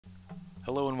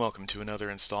Hello and welcome to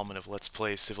another installment of Let's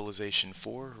Play Civilization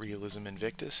 4, Realism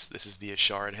Invictus. This is the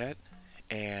Asharid Het,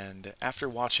 and after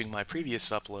watching my previous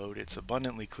upload, it's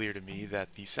abundantly clear to me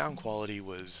that the sound quality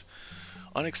was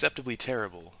unacceptably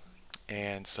terrible.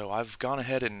 And so I've gone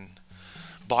ahead and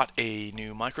bought a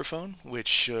new microphone, which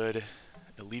should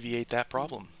alleviate that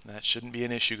problem. That shouldn't be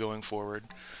an issue going forward.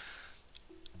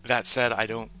 That said, I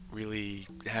don't really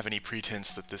have any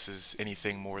pretense that this is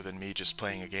anything more than me just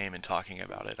playing a game and talking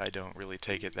about it. I don't really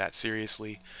take it that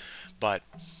seriously, but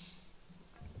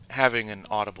having an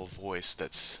audible voice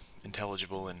that's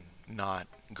intelligible and not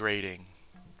grating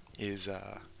is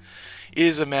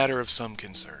is a matter of some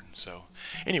concern. So,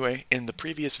 anyway, in the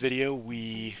previous video,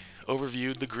 we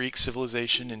overviewed the Greek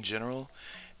civilization in general,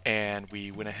 and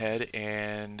we went ahead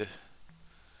and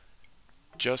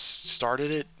just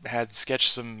started it, had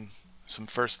sketched some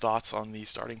first thoughts on the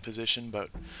starting position, but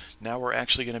now we're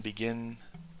actually going to begin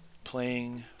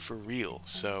playing for real.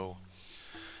 So,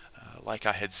 like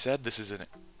I had said, this is an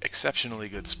exceptionally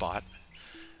good spot.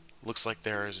 Looks like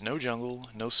there is no jungle,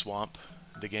 no swamp.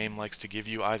 The game likes to give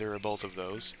you either or both of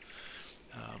those.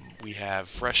 We have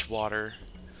fresh water,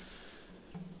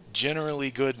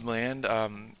 generally good land.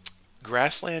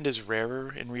 Grassland is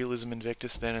rarer in Realism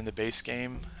Invictus than in the base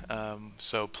game,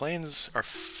 so plains are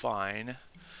fine.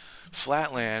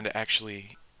 Flatland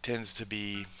actually tends to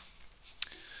be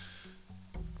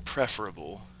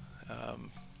preferable,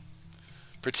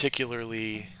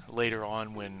 particularly later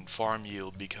on when farm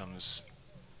yield becomes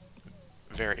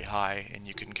very high and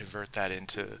you can convert that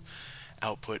into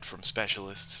output from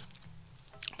specialists.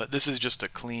 But this is just a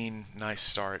clean, nice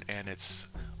start, and it's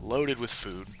loaded with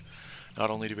food. Not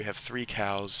only do we have 3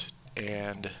 cows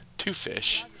and 2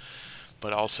 fish,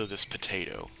 but also this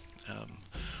potato.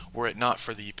 Were it not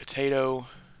for the potato,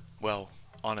 well,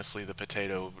 honestly, the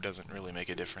potato doesn't really make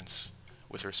a difference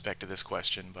with respect to this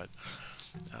question, but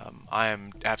I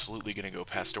am absolutely going to go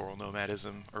pastoral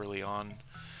nomadism early on,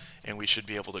 and we should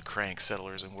be able to crank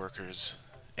settlers and workers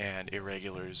and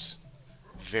irregulars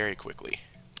very quickly.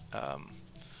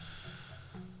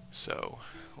 So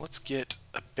let's get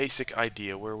a basic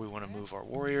idea where we want to move our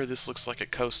warrior. This looks like a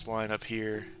coastline up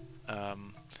here.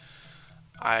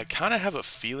 I kind of have a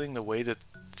feeling the way that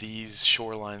these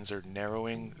shorelines are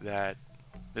narrowing that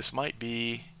this might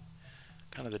be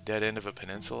kind of the dead end of a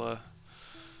peninsula.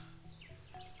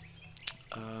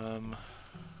 I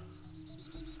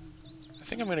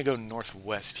think I'm going to go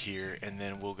northwest here, and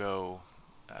then we will go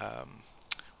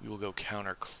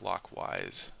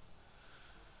counterclockwise.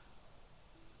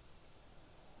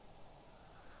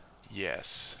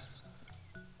 Yes.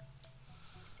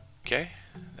 Okay,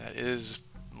 that is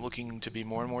looking to be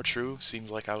more and more true. Seems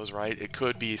like I was right. It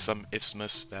could be some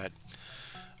isthmus that,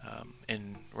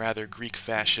 in rather Greek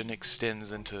fashion,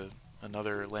 extends into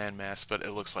another landmass, but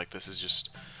it looks like this is just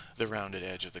the rounded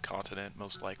edge of the continent,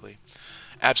 most likely.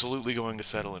 Absolutely going to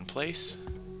settle in place.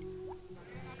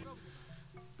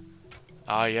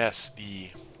 Ah, yes, the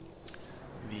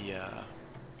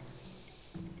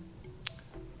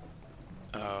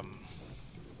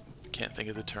can't think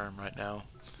of the term right now.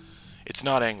 It's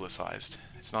not anglicized.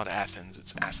 It's not Athens,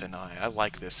 it's Athenae. I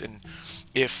like this. And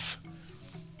if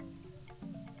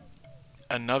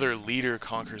another leader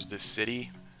conquers this city,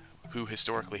 who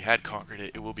historically had conquered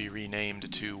it, it will be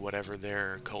renamed to whatever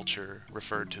their culture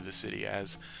referred to the city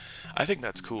as. I think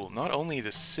that's cool. Not only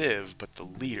the civ, but the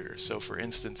leader. So for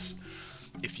instance,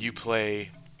 if you play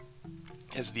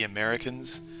as the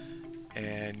Americans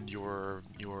and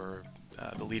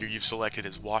the leader you've selected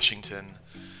is Washington,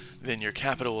 then your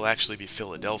capital will actually be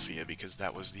Philadelphia, because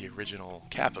that was the original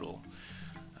capital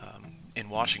in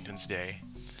Washington's day.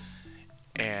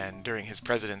 And during his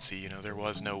presidency, you know, there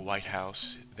was no White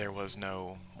House, there was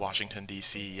no Washington,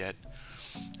 D.C. yet.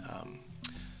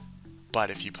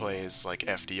 But if you play as like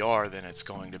FDR, then it's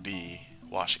going to be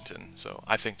Washington. So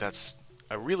I think that's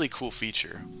a really cool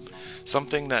feature.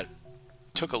 Something that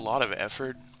took a lot of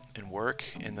effort and work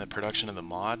in the production of the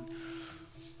mod,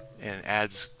 and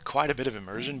adds quite a bit of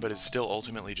immersion, but it's still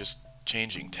ultimately just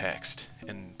changing text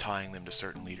and tying them to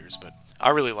certain leaders. But I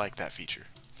really like that feature.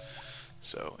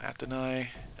 So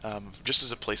Athenae, just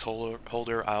as a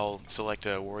placeholder, I'll select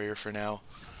a warrior for now,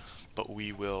 but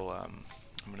we will, I'm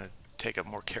going to take a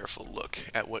more careful look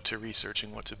at what to research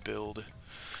and what to build.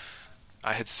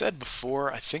 I had said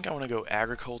before, I think I want to go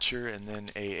agriculture and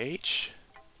then AH.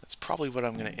 That's probably what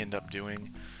I'm going to end up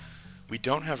doing. We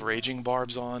don't have raging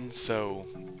barbs on, so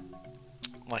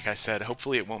like I said,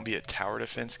 hopefully it won't be a tower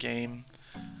defense game.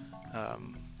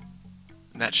 And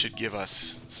that should give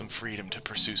us some freedom to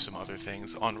pursue some other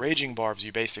things. On raging barbs,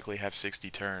 you basically have 60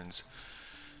 turns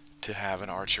to have an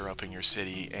archer up in your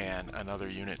city and another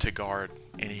unit to guard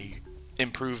any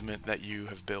improvement that you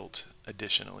have built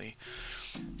additionally.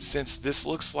 Since this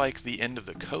looks like the end of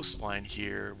the coastline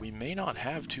here, we may not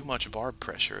have too much barb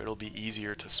pressure. It'll be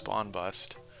easier to spawn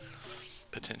bust,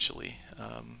 potentially.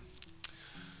 I'm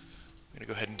going to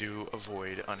go ahead and do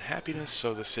avoid unhappiness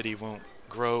so the city won't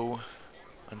grow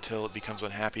until it becomes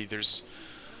unhappy. There's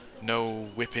no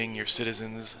whipping your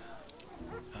citizens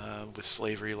with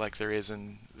slavery like there is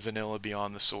in vanilla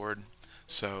Beyond the Sword,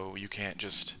 so you can't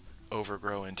just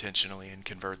overgrow intentionally and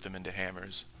convert them into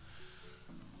hammers.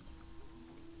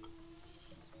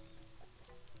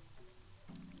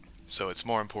 So it's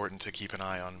more important to keep an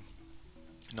eye on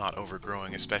not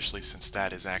overgrowing, especially since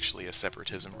that is actually a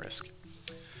separatism risk.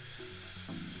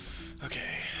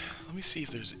 Okay, let me see if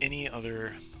there's any other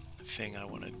thing I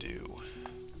want to do.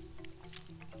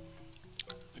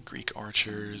 The Greek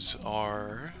archers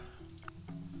are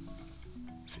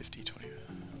 50, 20.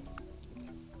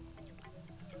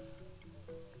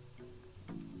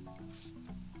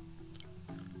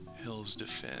 Hill's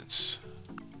defense.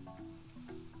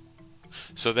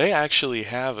 So they actually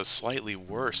have a slightly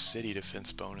worse city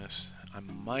defense bonus. I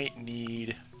might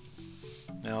need...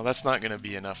 No, that's not going to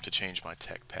be enough to change my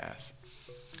tech path.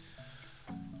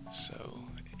 So,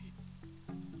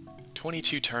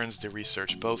 22 turns to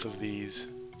research both of these.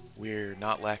 We're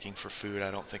not lacking for food. I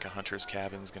don't think a hunter's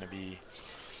cabin is going to be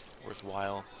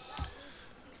worthwhile.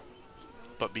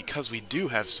 But because we do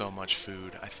have so much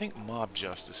food, I think mob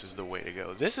justice is the way to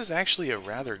go. This is actually a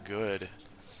rather good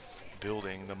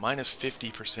building. The minus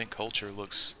 50% culture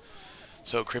looks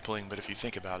so crippling, but if you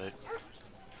think about it,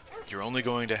 you're only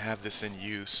going to have this in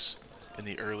use in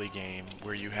the early game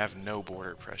where you have no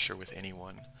border pressure with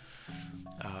anyone.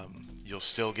 You'll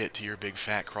still get to your big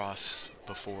fat cross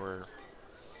before,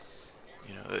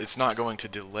 you know, it's not going to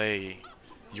delay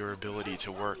your ability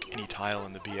to work any tile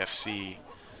in the BFC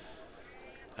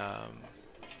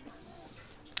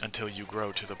until you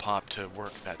grow to the pop to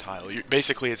work that tile.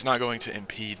 Basically, it's not going to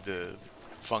impede the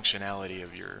functionality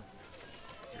of your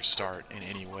start in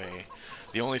any way.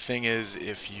 The only thing is,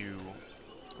 if you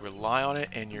rely on it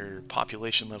and your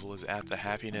population level is at the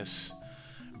happiness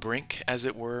brink, as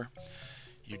it were,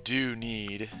 you do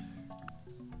need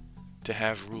to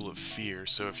have rule of fear.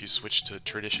 So if you switch to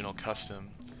traditional custom,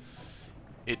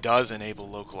 it does enable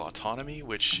local autonomy,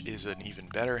 which is an even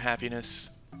better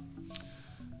happiness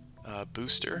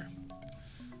booster.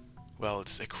 Well,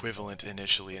 it's equivalent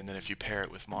initially, and then if you pair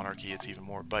it with monarchy, it's even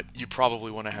more. But you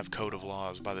probably want to have code of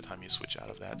laws by the time you switch out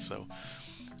of that. So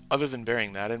other than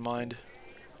bearing that in mind,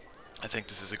 I think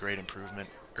this is a great improvement,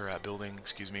 or building,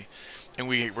 excuse me. And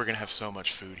we're going to have so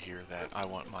much food here that I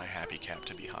want my happy cap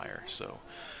to be higher. So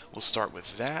we'll start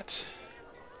with that.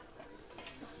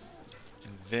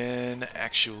 And then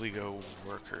actually go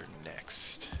worker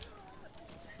next.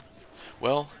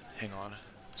 Well, hang on.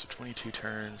 So 22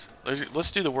 turns. Let's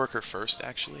do the worker first,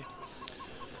 actually.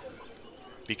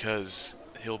 Because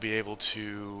he'll be able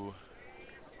to...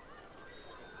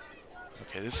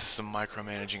 Okay, this is some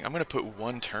micromanaging. I'm going to put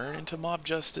 1 turn into mob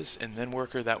justice and then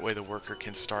worker. That way the worker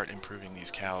can start improving these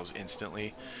cows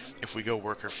instantly. If we go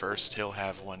worker first, he'll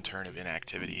have 1 turn of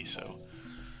inactivity. So,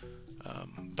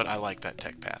 but I like that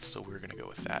tech path, so we're going to go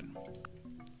with that.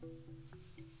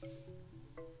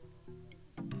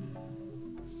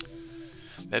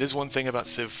 That is one thing about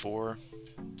Civ 4.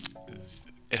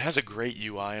 It has a great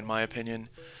UI in my opinion,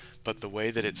 but the way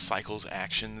that it cycles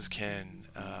actions can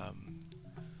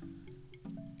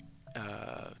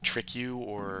trick you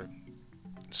or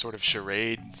sort of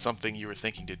charade something you were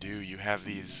thinking to do. You have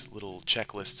these little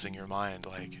checklists in your mind,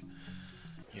 like,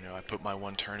 you know, I put my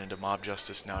 1 turn into mob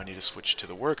justice, now I need to switch to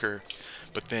the worker,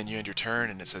 but then you end your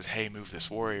turn and it says, hey, move this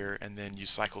warrior, and then you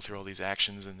cycle through all these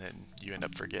actions and then you end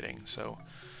up forgetting. So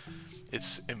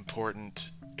it's important,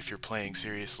 if you're playing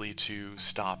seriously, to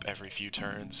stop every few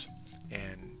turns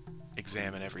and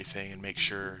examine everything and make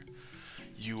sure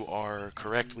you are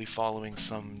correctly following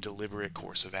some deliberate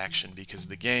course of action, because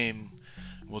the game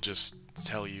will just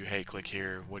tell you, hey, click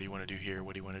here, what do you want to do here,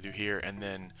 what do you want to do here, and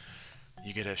then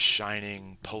you get a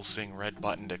shining, pulsing red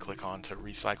button to click on to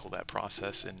recycle that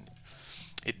process, and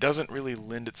it doesn't really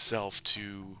lend itself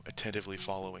to attentively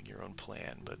following your own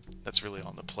plan, but that's really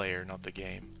on the player, not the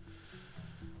game.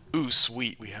 Ooh,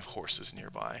 sweet, we have horses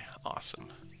nearby. Awesome.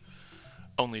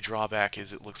 Only drawback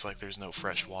is it looks like there's no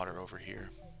fresh water over here.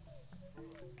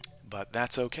 But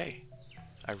that's okay.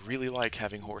 I really like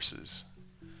having horses.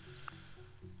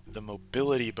 The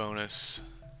mobility bonus,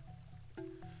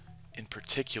 in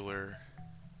particular,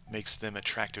 makes them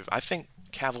attractive. I think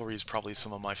cavalry is probably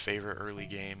some of my favorite early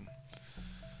game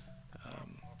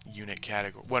unit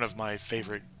category. One of my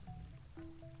favorite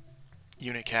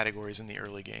unit categories in the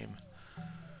early game.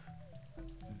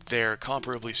 They're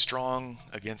comparably strong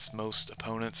against most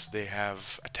opponents. They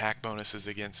have attack bonuses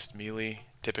against melee,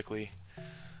 typically,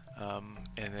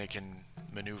 and they can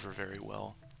maneuver very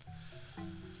well.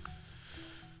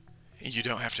 You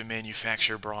don't have to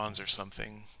manufacture bronze or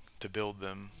something to build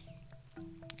them.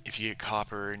 If you get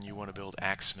copper and you want to build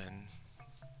axemen,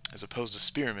 as opposed to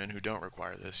spearmen who don't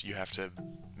require this, you have to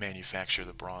manufacture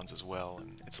the bronze as well,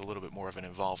 and it's a little bit more of an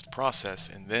involved process.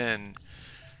 And then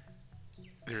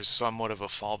there's somewhat of a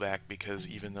fallback, because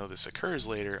even though this occurs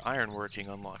later, ironworking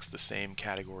unlocks the same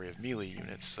category of melee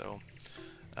units, so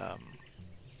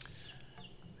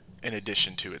in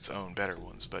addition to its own better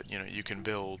ones. But you know, you can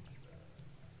build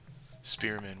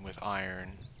spearmen with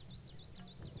iron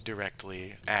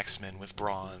directly, axemen with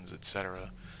bronze,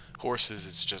 etc. Horses,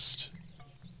 it's just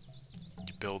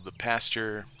you build the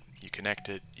pasture, you connect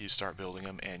it, you start building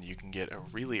them, and you can get a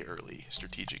really early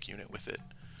strategic unit with it,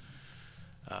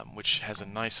 which has a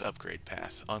nice upgrade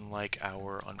path, unlike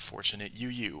our unfortunate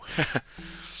UU.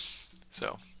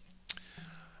 So,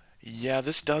 yeah,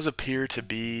 this does appear to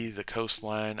be the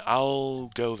coastline. I'll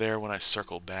go there when I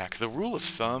circle back. The rule of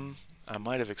thumb, I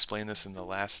might have explained this in the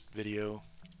last video,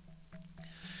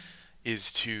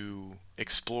 is to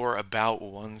explore about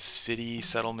one city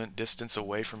settlement distance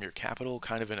away from your capital,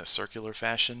 kind of in a circular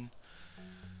fashion,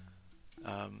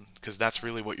 because that's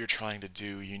really what you're trying to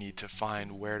do. You need to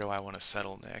find, where do I want to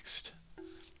settle next?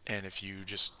 And if you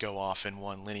just go off in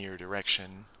one linear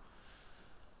direction,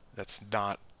 that's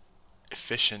not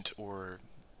efficient or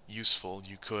useful.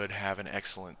 You could have an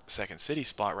excellent second city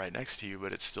spot right next to you,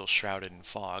 but it's still shrouded in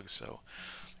fog, so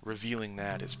revealing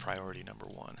that is priority number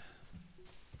one.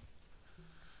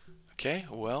 Okay,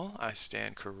 well, I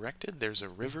stand corrected. There's a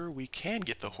river. We can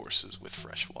get the horses with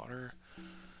fresh water.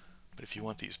 But if you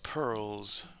want these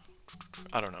pearls,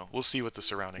 I don't know. We'll see what the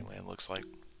surrounding land looks like.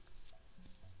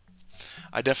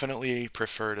 I definitely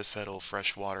prefer to settle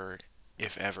fresh water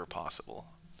if ever possible.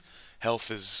 Health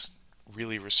is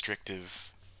really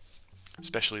restrictive,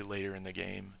 especially later in the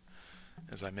game.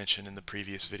 As I mentioned in the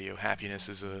previous video, happiness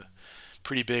is a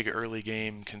pretty big early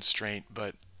game constraint,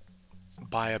 but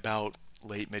by about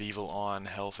late medieval on,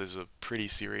 health is a pretty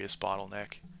serious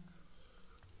bottleneck.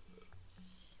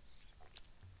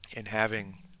 And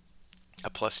having a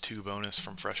 +2 bonus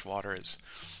from fresh water is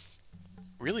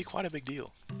really quite a big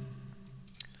deal.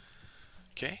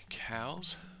 Okay,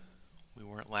 cows. We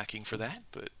weren't lacking for that,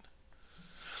 but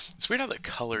it's weird how the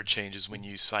color changes when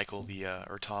you cycle the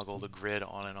or toggle the grid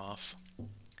on and off.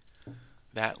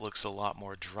 That looks a lot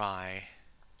more dry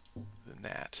than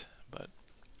that, but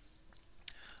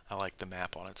I like the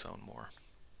map on its own more.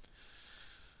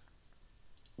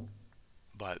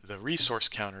 But the resource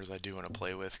counters I do want to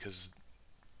play with, because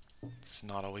it's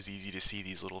not always easy to see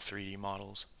these little 3D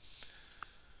models.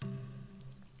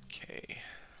 Okay,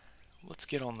 let's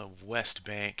get on the west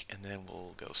bank and then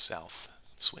we'll go south,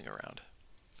 swing around.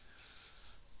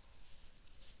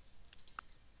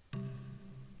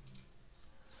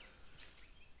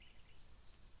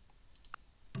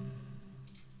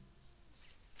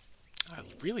 I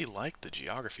really like the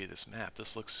geography of this map.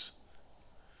 This looks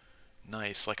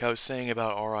nice. Like I was saying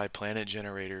about RI Planet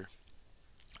Generator,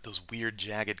 those weird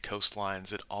jagged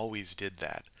coastlines, it always did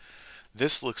that.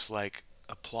 This looks like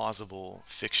a plausible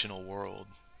fictional world.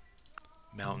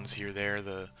 Mountains here, there,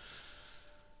 the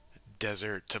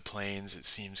desert to plains, it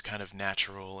seems kind of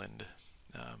natural and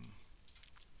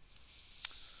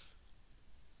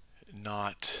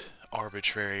not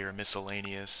arbitrary or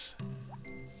miscellaneous.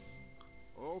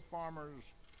 Oh, farmers,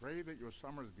 pray that your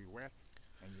summers be wet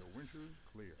and your winters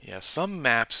clear. Yeah, some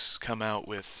maps come out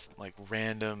with like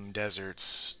random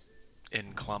deserts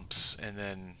in clumps, and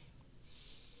then,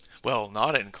 well,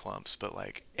 not in clumps, but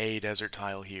like a desert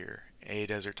tile here, a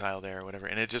desert tile there, whatever,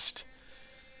 and it just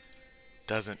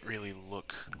doesn't really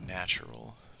look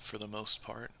natural for the most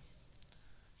part.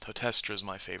 Totestra is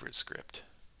my favorite script.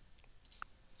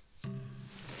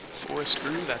 Forest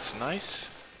grew, that's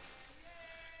nice.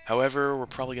 However, we're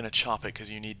probably going to chop it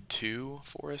because you need 2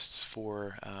 forests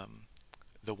for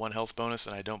the 1 health bonus,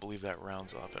 and I don't believe that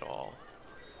rounds up at all.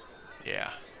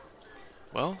 Yeah.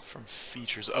 Well, from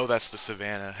features... Oh, that's the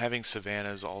savanna. Having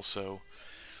savannas also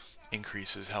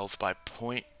increases health by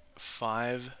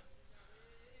 0.5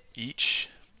 each,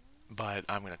 but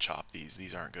I'm going to chop these.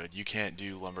 These aren't good. You can't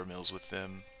do lumber mills with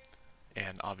them,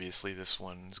 and obviously this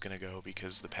one's going to go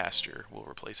because the pasture will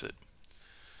replace it.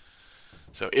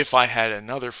 So if I had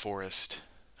another forest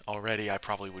already, I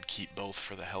probably would keep both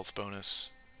for the health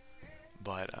bonus,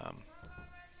 but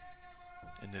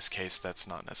in this case that's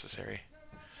not necessary.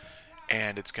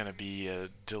 And it's going to be a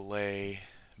delay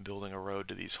building a road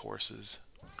to these horses.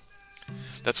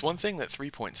 That's one thing that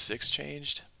 3.6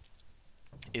 changed,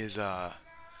 is the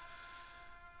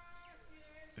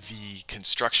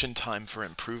construction time for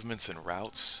improvements and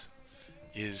routes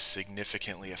is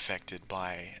significantly affected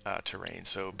by terrain.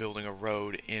 So building a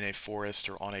road in a forest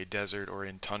or on a desert or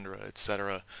in tundra,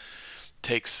 etc.,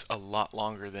 takes a lot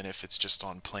longer than if it's just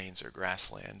on plains or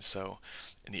grassland. So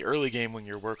in the early game, when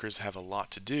your workers have a lot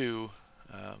to do,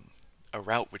 a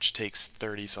route which takes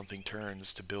 30 something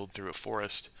turns to build through a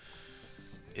forest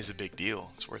is a big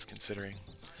deal. It's worth considering.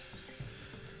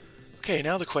 Okay,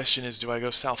 now the question is, do I go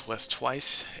southwest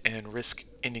twice and risk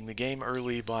ending the game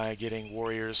early by getting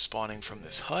warriors spawning from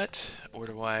this hut, or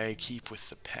do I keep with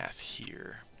the path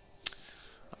here?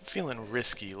 I'm feeling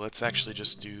risky. Let's actually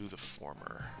just do the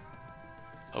former.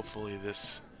 Hopefully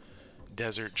this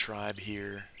desert tribe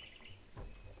here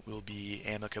will be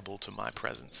amicable to my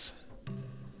presence.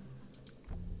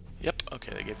 Yep,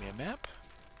 okay, they gave me a map.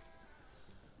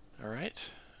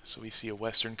 Alright. So we see a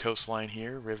western coastline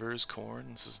here, rivers,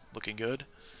 corn, this is looking good.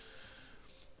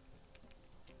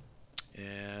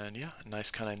 And yeah, a nice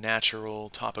kind of natural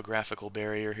topographical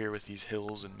barrier here with these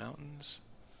hills and mountains.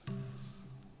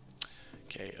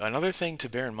 Okay, another thing to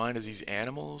bear in mind is these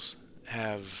animals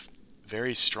have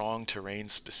very strong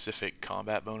terrain-specific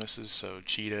combat bonuses. So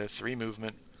cheetah, 3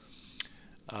 movement,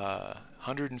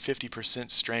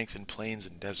 150% strength in plains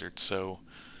and deserts. So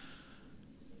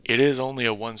it is only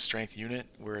a 1 strength unit.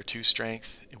 We're a 2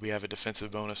 strength. We have a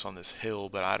defensive bonus on this hill,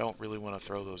 but I don't really want to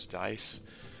throw those dice.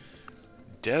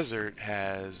 Desert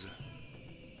has,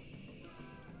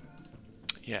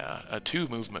 yeah, a 2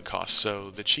 movement cost, so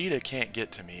the cheetah can't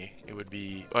get to me. It would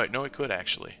be, oh, no, it could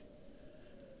actually.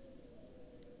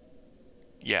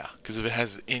 Yeah, because if it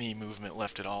has any movement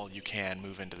left at all, you can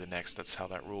move into the next. That's how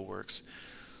that rule works.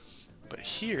 But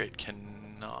here it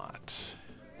cannot.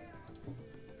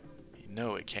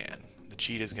 No, it can. The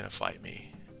cheetah's gonna fight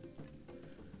me.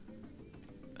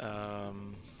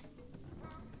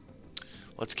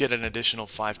 Let's get an additional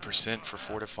 5% for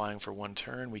fortifying for 1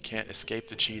 turn. We can't escape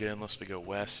the cheetah unless we go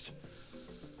west.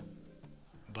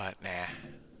 But nah.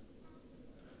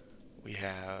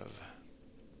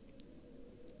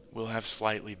 We'll have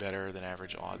slightly better than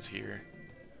average odds here.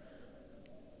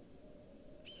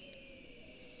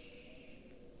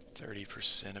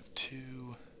 30% of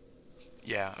 2.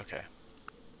 Yeah, okay.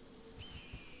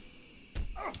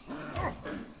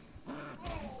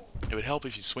 It would help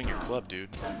if you swing your club, dude.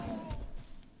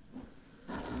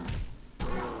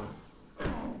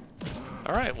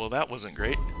 Alright, well that wasn't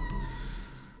great.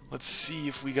 Let's see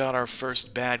if we got our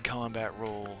first bad combat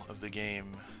roll of the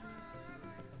game.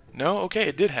 No? Okay,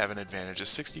 it did have an advantage. A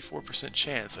 64%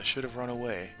 chance. I should have run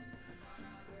away.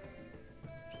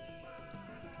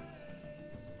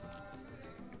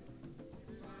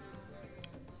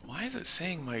 Why is it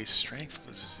saying my strength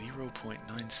was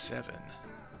 0.97?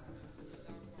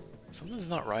 Something's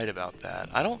not right about that.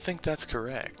 I don't think that's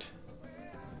correct.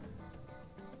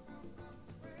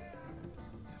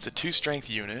 It's a 2 strength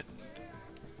unit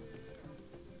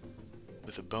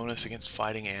with a bonus against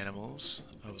fighting animals.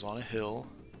 I was on a hill.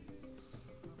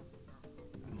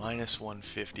 Minus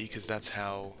 150, because that's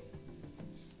how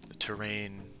the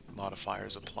terrain modifier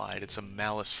is applied. It's a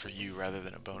malus for you rather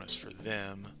than a bonus for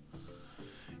them.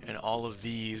 And all of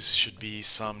these should be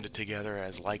summed together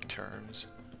as like terms.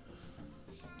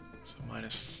 So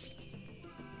minus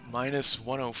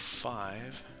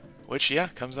 105, which, yeah,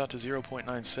 comes out to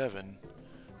 0.97.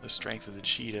 The strength of the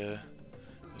cheetah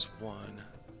was 1.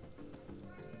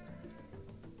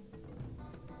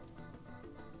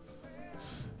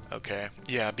 Okay,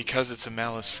 yeah, because it's a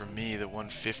malus for me, the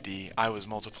 150, I was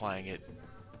multiplying it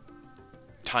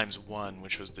times 1,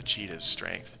 which was the cheetah's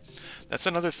strength. That's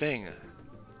another thing.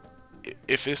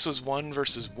 If this was 1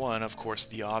 versus 1, of course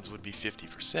the odds would be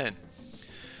 50%.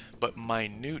 But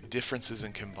minute differences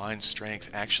in combined strength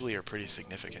actually are pretty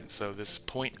significant. So this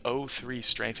 0.03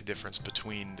 strength difference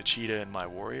between the cheetah and my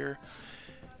warrior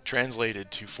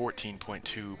translated to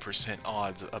 14.2%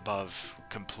 odds above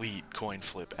complete coin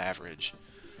flip average.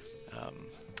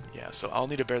 Yeah, so I'll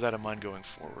need to bear that in mind going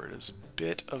forward. It's a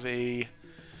bit of a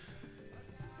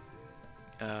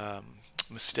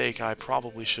mistake I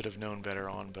probably should have known better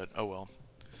on, but oh well.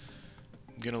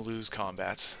 I'm gonna lose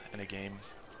combats in a game.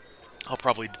 I'll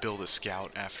probably build a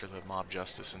scout after the mob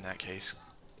justice in that case.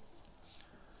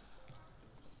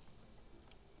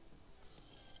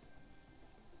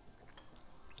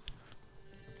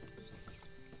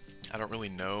 I don't really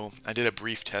know. I did a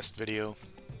brief test video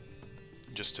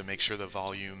just to make sure the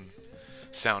volume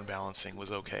sound balancing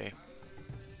was okay.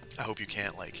 I hope you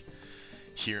can't like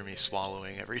hear me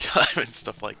swallowing every time and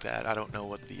stuff like that. I don't know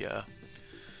what the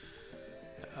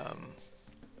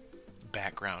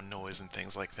background noise and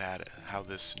things like that, how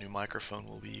this new microphone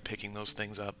will be picking those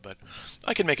things up, but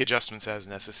I can make adjustments as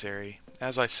necessary.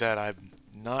 As I said, I'm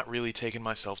not really taking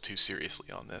myself too seriously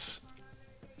on this.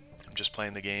 I'm just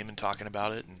playing the game and talking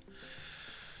about it and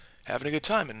having a good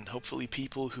time, and hopefully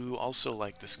people who also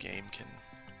like this game can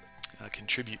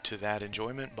contribute to that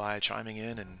enjoyment by chiming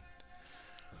in, and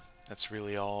that's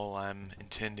really all I'm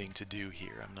intending to do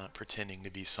here. I'm not pretending to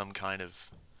be some kind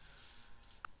of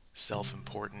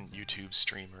self-important YouTube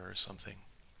streamer or something.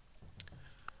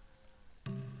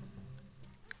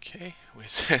 Okay,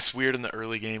 it's weird in the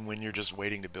early game when you're just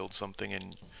waiting to build something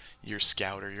and your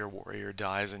scout or your warrior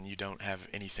dies and you don't have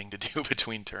anything to do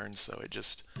between turns, so it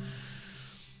just...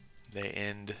 they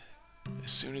end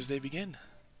as soon as they begin.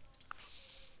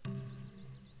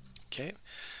 Okay.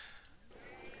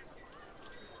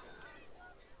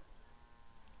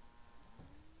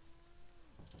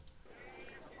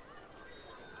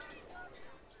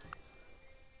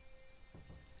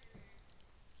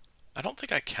 I don't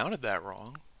think I counted that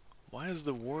wrong. Why is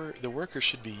the worker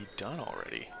should be done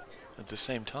already at the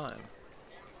same time?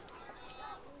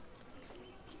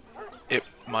 It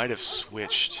might have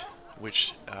switched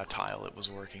which tile it was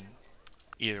working.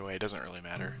 Either way, it doesn't really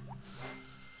matter.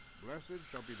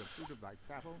 Blessed shall be the fruit of thy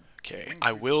cattle. Okay,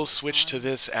 I will switch to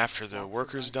this after the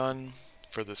worker's done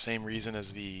for the same reason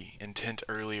as the intent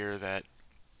earlier, that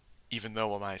even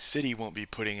though my city won't be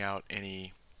putting out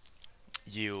any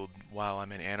yield while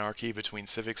I'm in anarchy between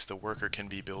civics, the worker can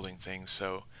be building things,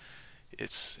 so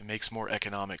it makes more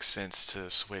economic sense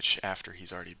to switch after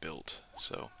he's already built.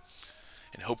 So,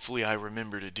 and hopefully I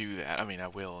remember to do that. I mean, I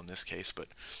will in this case, but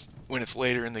when it's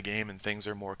later in the game and things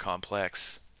are more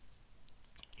complex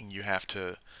and you have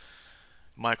to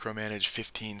micromanage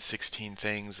 15, 16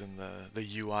 things and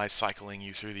the UI cycling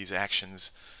you through these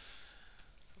actions,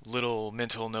 little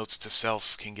mental notes to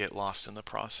self can get lost in the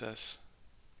process.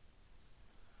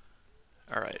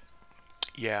 Alright.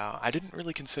 Yeah, I didn't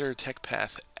really consider a tech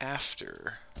path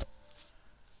after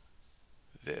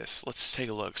this. Let's take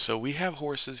a look. So we have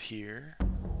horses here.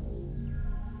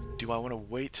 Do I want to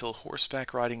wait till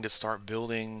horseback riding to start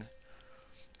building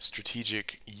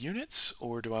strategic units,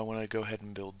 or do I want to go ahead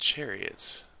and build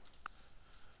chariots?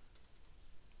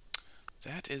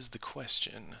 That is the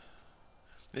question.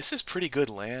 This is pretty good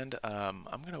land. I'm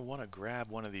going to want to grab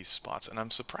one of these spots, and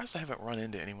I'm surprised I haven't run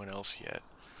into anyone else yet.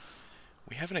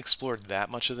 We haven't explored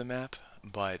that much of the map,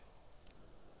 but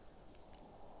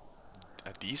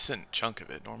a decent chunk of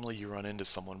it. Normally you run into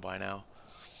someone by now.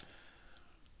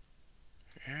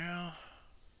 Yeah.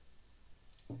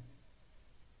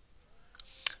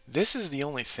 This is the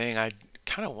only thing. I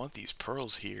kind of want these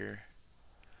pearls here.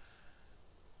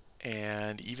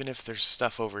 And even if there's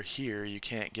stuff over here, you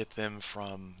can't get them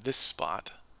from this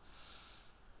spot.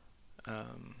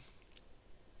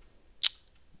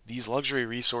 These luxury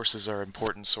resources are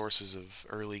important sources of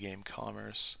early game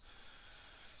commerce.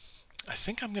 I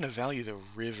think I'm going to value the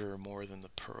river more than the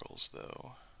pearls,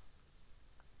 though.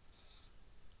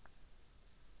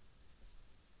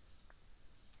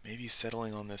 Maybe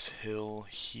settling on this hill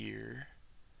here.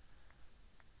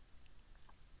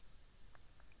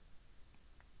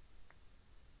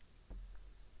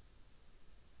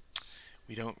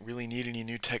 We don't really need any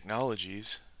new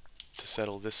technologies to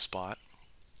settle this spot.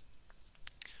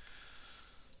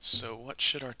 So what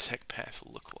should our tech path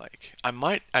look like?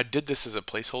 I did this as a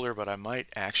placeholder, but I might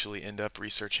actually end up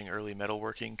researching early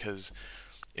metalworking, because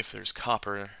if there's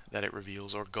copper that it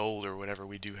reveals, or gold or whatever,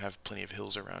 we do have plenty of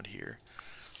hills around here.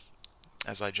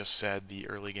 As I just said, the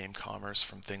early game commerce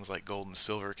from things like gold and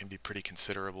silver can be pretty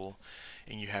considerable,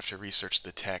 and you have to research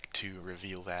the tech to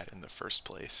reveal that in the first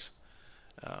place.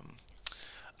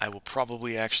 I will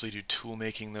probably actually do tool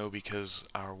making though, because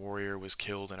our warrior was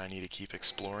killed and I need to keep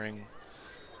exploring.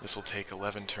 This will take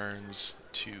 11 turns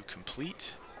to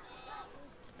complete.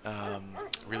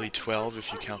 Really 12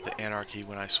 if you count the anarchy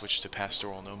when I switch to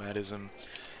pastoral nomadism.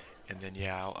 And then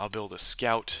yeah, I'll build a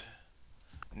scout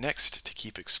next to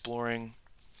keep exploring.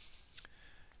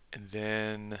 And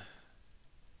then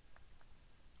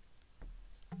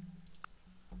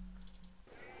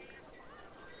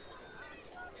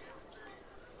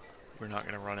we're not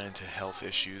going to run into health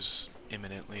issues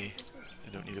imminently. I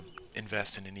don't need to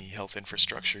invest in any health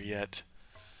infrastructure yet.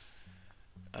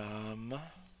 I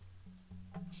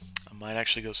might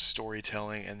actually go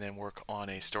storytelling and then work on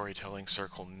a storytelling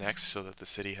circle next, so that the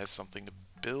city has something to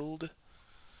build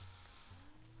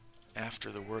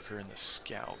after the worker and the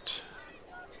scout.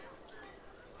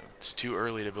 It's too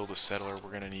early to build a settler. We're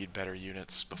going to need better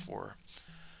units before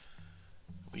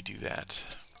we do that.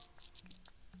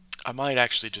 I might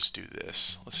actually just do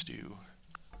this. Let's do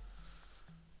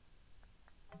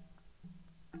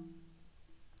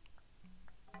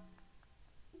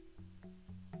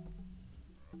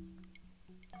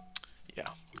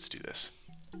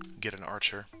get an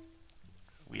archer.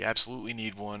 We absolutely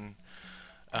need one.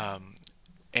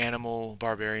 Animal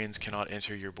barbarians cannot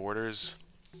enter your borders.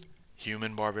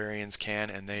 Human barbarians can,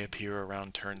 and they appear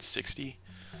around turn 60.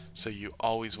 So you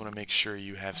always want to make sure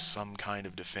you have some kind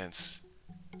of defense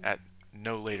at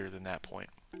no later than that point.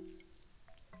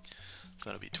 So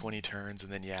that'll be 20 turns,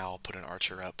 and then yeah, I'll put an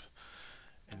archer up.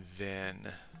 And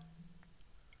then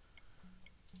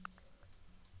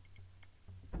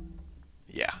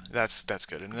yeah, that's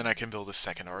good. And then I can build a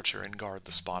second archer and guard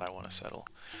the spot I want to settle.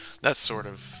 That's sort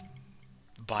of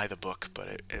by the book,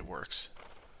 but it works.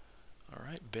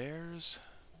 Alright, bears.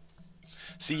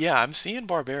 See, yeah, I'm seeing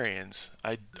barbarians.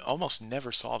 I almost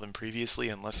never saw them previously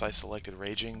unless I selected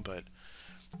raging, but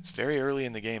it's very early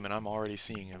in the game and I'm already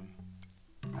seeing them.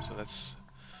 So that's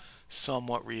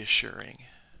somewhat reassuring.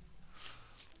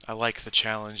 I like the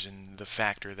challenge and the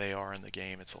factor they are in the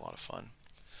game. It's a lot of fun.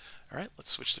 Alright, let's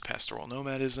switch to pastoral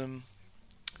nomadism.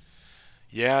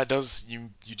 Yeah, it does. You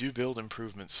do build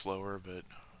improvements slower, but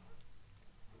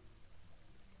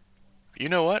you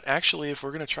know what? Actually, if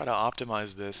we're going to try to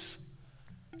optimize this,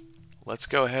 let's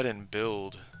go ahead and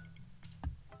build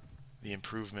the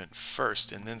improvement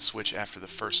first and then switch after the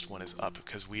first one is up,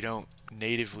 because we don't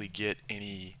natively get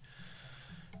any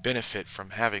benefit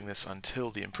from having this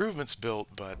until the improvement's built,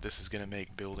 but this is going to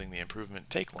make building the improvement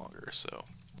take longer. So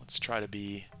let's try to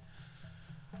be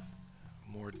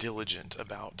more diligent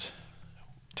about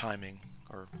timing,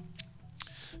 or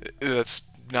that's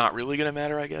not really going to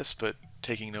matter, I guess, but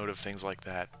taking note of things like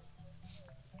that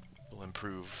will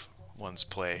improve one's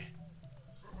play.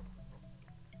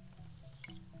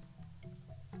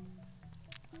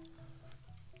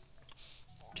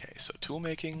 Okay, so tool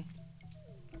making,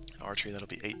 archery, that'll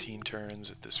be 18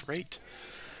 turns at this rate.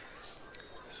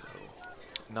 So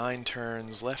 9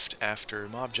 turns left after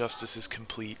mob justice is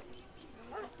complete.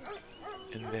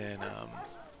 And then,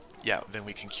 yeah, then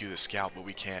we can queue the scout, but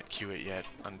we can't queue it yet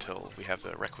until we have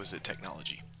the requisite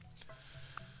technology.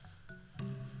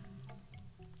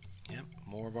 Yep,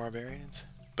 more barbarians.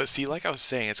 But see, like I was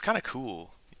saying, it's kind of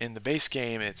cool. In the base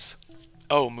game, it's,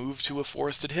 oh, move to a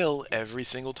forested hill every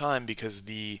single time because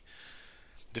the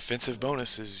defensive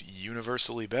bonus is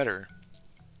universally better.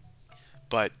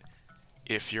 But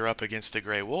if you're up against a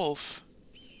gray wolf,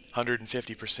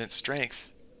 150%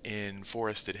 strength in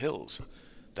forested hills,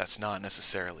 that's not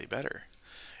necessarily better.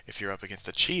 If you're up against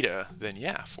a cheetah, then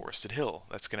yeah, forested hill,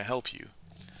 that's going to help you.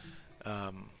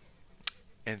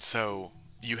 And so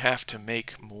you have to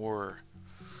make more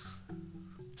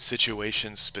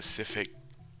situation-specific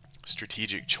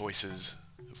strategic choices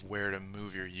of where to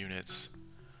move your units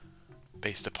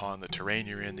based upon the terrain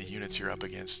you're in, the units you're up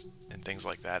against, and things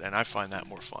like that. And I find that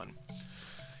more fun.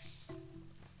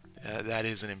 That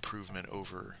is an improvement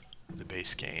over the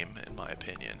base game, in my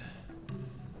opinion.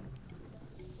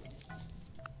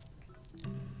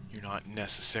 You're not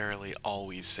necessarily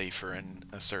always safer in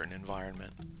a certain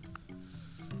environment.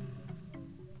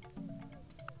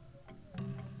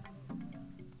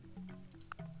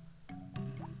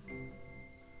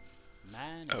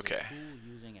 Man is a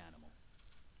tool-using animal.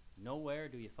 Nowhere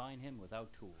do you find him without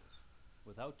tools.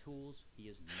 Without tools, he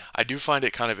is nothing. I do find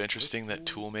it kind of interesting that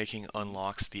tool making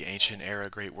unlocks the ancient era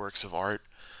great works of art,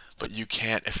 but you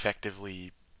can't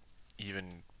effectively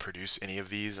even produce any of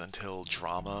these until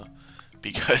drama,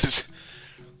 because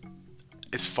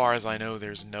as far as I know,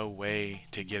 there's no way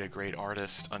to get a great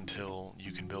artist until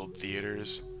you can build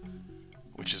theaters,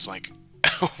 which is like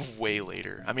way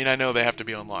later. I mean, I know they have to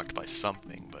be unlocked by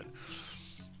something, but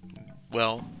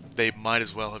well, they might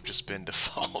as well have just been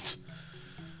default.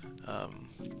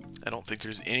 I don't think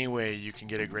there's any way you can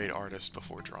get a great artist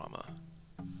before drama.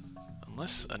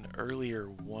 Unless an earlier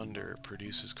wonder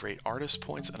produces great artist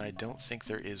points, and I don't think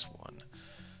there is one.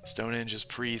 Stonehenge is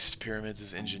priest, pyramids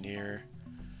is engineer.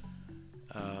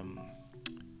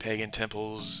 Pagan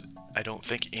temples, I don't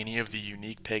think any of the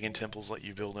unique pagan temples let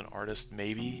you build an artist.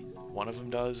 Maybe one of them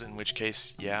does, in which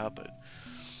case, yeah, but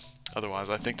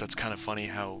otherwise I think that's kind of funny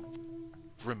how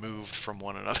removed from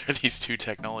one another these two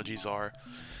technologies are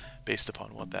based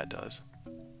upon what that does.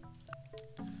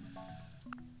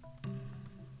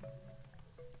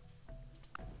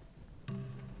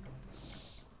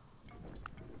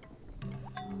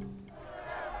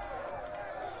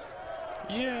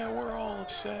 Yeah, we're all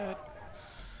upset.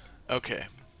 Okay.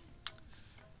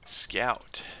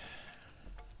 Scout.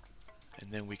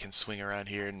 And then we can swing around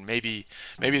here, and maybe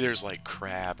there's like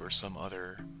crab or some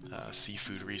other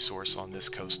seafood resource on this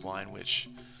coastline, which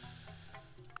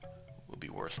will be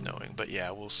worth knowing. But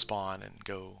yeah, we'll spawn and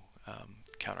go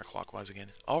counterclockwise again.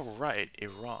 Alright,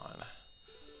 Iran.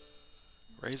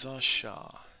 Reza Shah.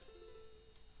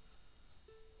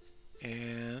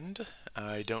 And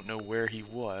I don't know where he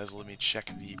was. Let me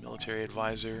check the military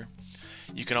advisor.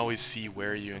 You can always see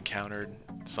where you encountered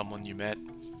someone you met.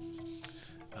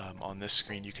 On this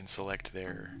screen you can select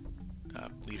their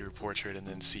leader portrait and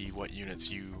then see what units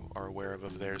you are aware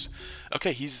of theirs.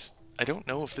 Okay, I don't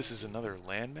know if this is another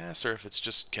landmass or if it's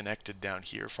just connected down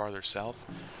here farther south,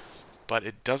 but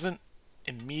it doesn't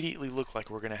immediately look like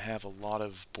we're going to have a lot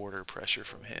of border pressure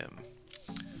from him.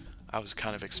 I was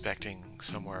kind of expecting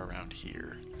somewhere around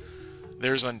here.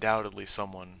 There's undoubtedly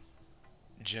someone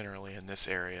generally in this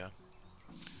area,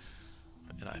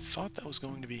 and I thought that was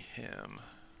going to be him.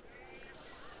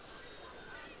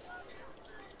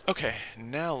 Okay,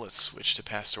 now let's switch to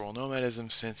pastoral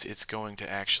nomadism since it's going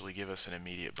to actually give us an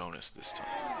immediate bonus this time.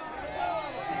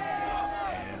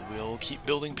 And we'll keep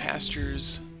building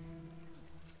pastures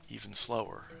even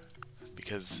slower,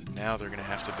 because now they're going to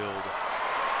have to build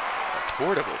a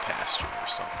portable pasture or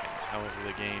something. However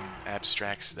the game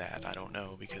abstracts that, I don't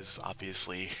know, because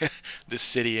obviously this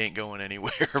city ain't going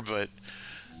anywhere, but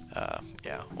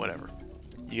yeah, whatever.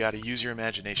 You got to use your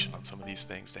imagination on some of these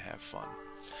things to have fun.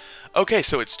 Okay,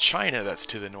 so it's China that's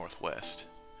to the northwest.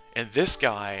 And this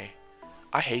guy,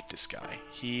 I hate this guy.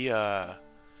 He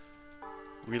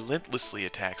relentlessly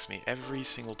attacks me every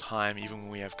single time, even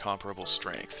when we have comparable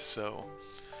strength. So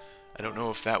I don't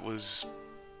know if that was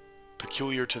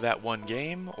peculiar to that one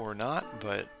game or not,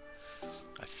 but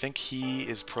I think he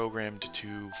is programmed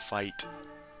to fight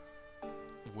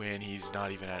when he's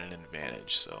not even at an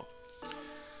advantage, so...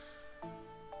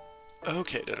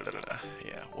 Okay,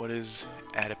 yeah, what is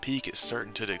at a peak is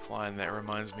certain to decline. That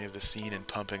reminds me of the scene in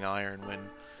Pumping Iron when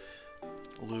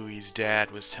Louis'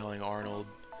 dad was telling Arnold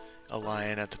a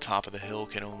lion at the top of the hill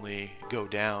can only go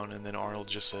down, and then Arnold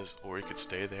just says, or he could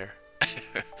stay there.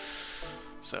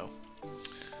 So,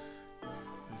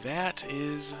 that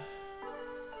is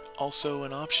also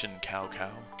an option, Cow.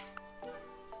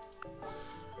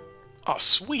 Oh,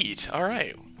 sweet!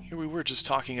 Alright, here we were just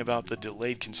talking about the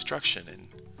delayed construction and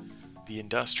the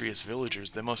industrious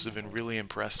villagers. They must have been really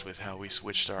impressed with how we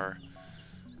switched our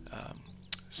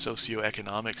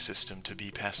socio-economic system to be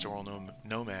pastoral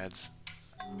nomads.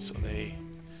 So they...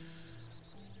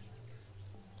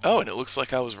 Oh, and it looks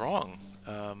like I was wrong.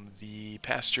 The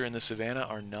pasture and the savanna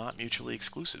are not mutually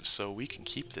exclusive, so we can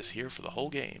keep this here for the whole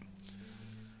game.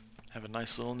 Have a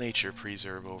nice little nature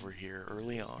preserve over here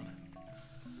early on.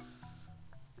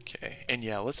 Okay, and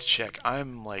yeah, let's check.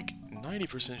 I'm like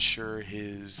 90% sure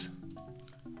his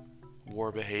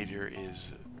war behavior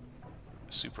is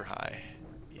super high.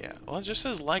 Yeah, well, it just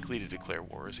says likely to declare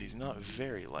wars. He's not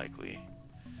very likely.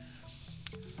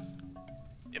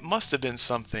 It must have been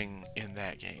something in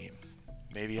that game.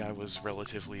 Maybe I was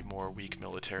relatively more weak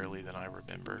militarily than I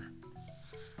remember.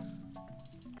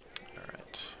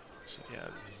 Alright, so yeah,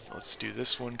 let's do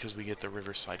this one because we get the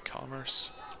Riverside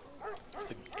Commerce.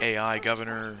 The AI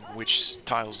governor, which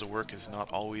tiles to work, is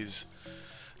not always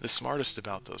the smartest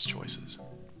about those choices.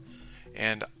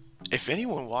 And if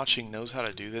anyone watching knows how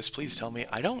to do this, please tell me.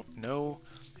 I don't know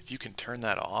if you can turn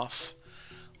that off.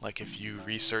 Like if you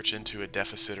research into a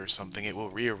deficit or something, it will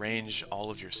rearrange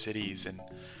all of your cities, and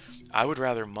I would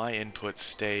rather my inputs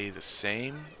stay the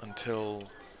same until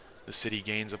the city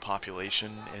gains a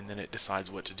population and then it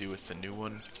decides what to do with the new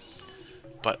one.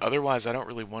 But otherwise, I don't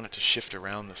really want it to shift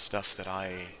around the stuff that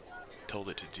I told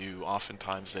it to do.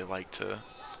 Oftentimes they like to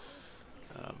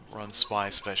run spy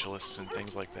specialists and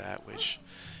things like that, which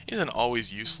isn't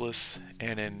always useless.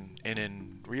 And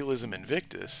in Realism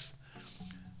Invictus,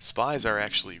 spies are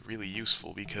actually really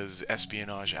useful because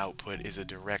espionage output is a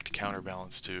direct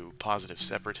counterbalance to positive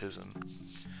separatism.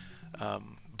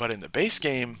 But in the base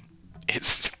game,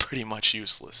 it's pretty much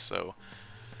useless. So,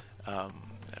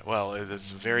 well,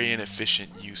 it's a very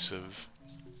inefficient use of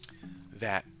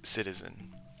that citizen.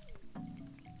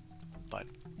 But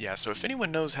yeah, so if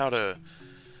anyone knows how to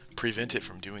prevent it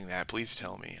from doing that, please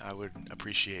tell me. I would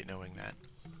appreciate knowing that.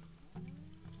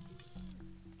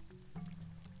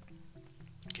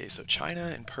 Okay, so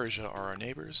China and Persia are our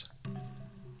neighbors.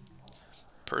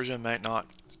 Persia might not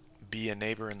be a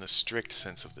neighbor in the strict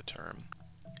sense of the term.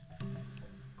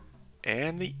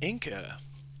 And the Inca.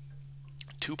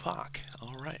 Tupac.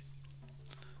 Alright.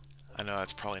 I know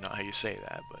that's probably not how you say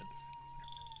that, but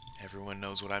everyone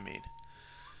knows what I mean.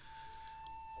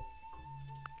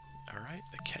 Alright,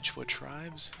 the Quechua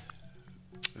tribes.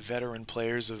 Veteran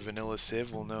players of Vanilla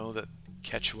Civ will know that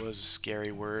Quechua is a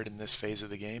scary word in this phase of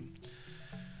the game.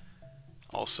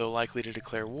 Also likely to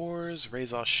declare wars.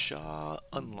 Reza Shah,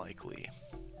 unlikely.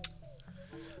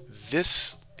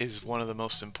 This is one of the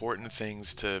most important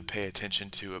things to pay attention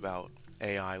to about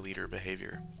AI leader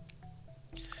behavior.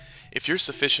 If you're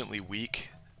sufficiently weak,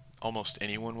 almost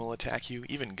anyone will attack you.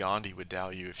 Even Gandhi would dow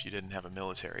you if you didn't have a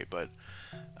military, but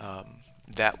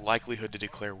that likelihood to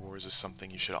declare wars is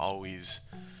something you should always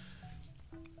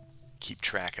keep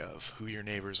track of. Who your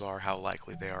neighbors are, how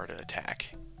likely they are to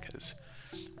attack. Because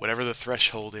whatever the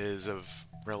threshold is of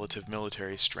relative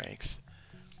military strength,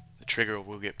 the trigger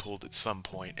will get pulled at some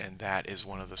point, and that is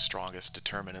one of the strongest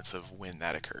determinants of when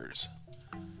that occurs.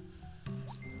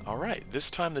 Alright,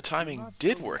 this time the timing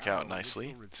did work out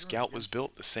nicely. Scout was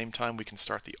built the same time we can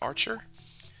start the Archer,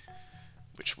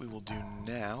 which we will do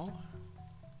now.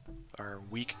 Our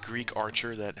weak Greek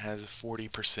Archer that has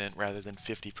 40% rather than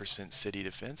 50% city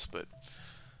defense, but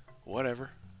whatever.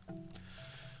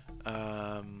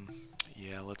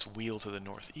 Yeah, let's wheel to the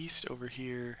northeast over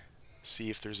here, see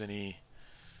if there's any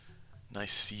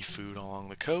nice seafood along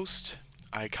the coast.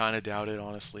 I kind of doubt it,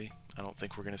 honestly. I don't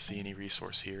think we're going to see any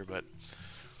resource here, but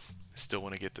I still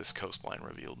want to get this coastline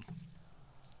revealed.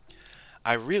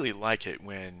 I really like it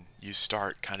when you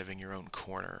start kind of in your own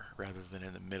corner rather than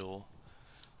in the middle.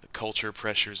 The culture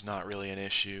pressure is not really an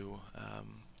issue.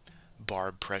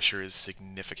 Barb pressure is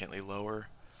significantly lower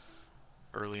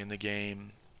early in the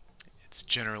game. It's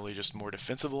generally just more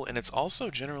defensible, and it's also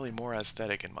generally more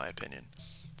aesthetic in my opinion.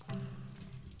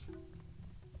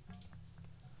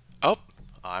 Oh,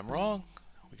 I'm wrong.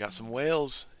 We got some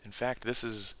whales. In fact, this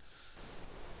is...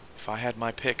 If I had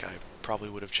my pick, I probably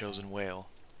would have chosen whale.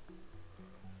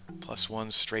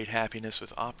 +1 straight happiness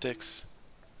with optics.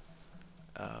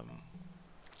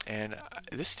 And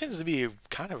this tends to be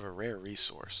kind of a rare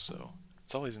resource, so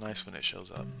it's always nice when it shows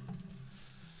up.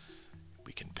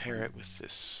 We can pair it with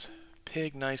this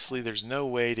pig nicely. There's no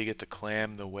way to get the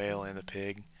clam, the whale, and the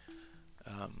pig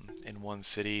in one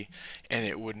city, and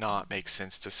it would not make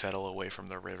sense to settle away from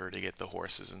the river to get the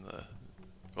horses and the...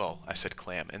 Well, I said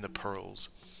clam, and the pearls.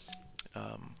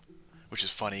 Which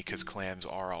is funny because clams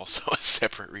are also a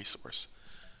separate resource.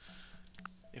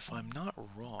 If I'm not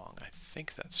wrong, I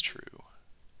think that's true.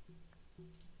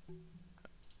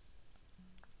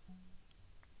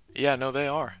 Yeah, no, they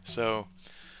are. So,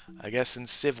 I guess in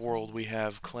Civ World we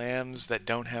have clams that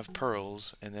don't have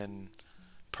pearls, and then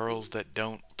pearls that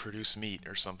don't produce meat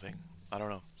or something. I don't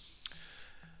know.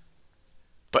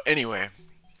 But anyway,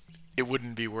 it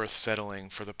wouldn't be worth settling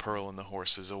for the pearl and the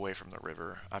horses away from the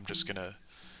river. I'm just gonna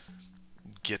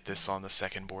get this on the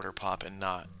second border pop and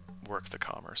not work the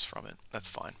commerce from it. That's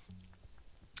fine.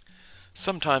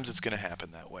 Sometimes it's gonna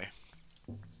happen that way.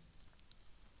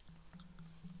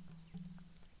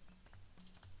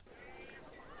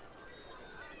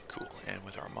 Cool, and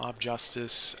with our mob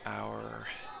justice, our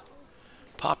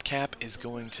pop cap is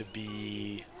going to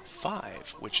be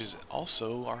 5, which is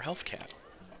also our health cap.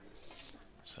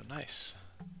 So nice.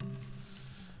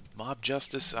 Mob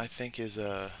justice, I think, is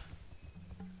a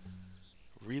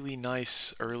really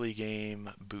nice early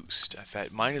game boost.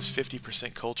 That minus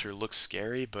 50% culture looks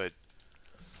scary, but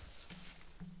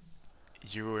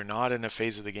you are not in a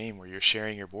phase of the game where you're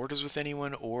sharing your borders with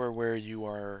anyone or where you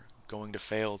are going to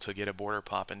fail to get a border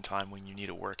pop in time when you need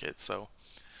to work it. So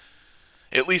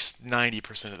at least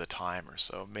 90% of the time or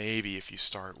so. Maybe if you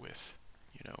start with,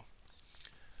 you know...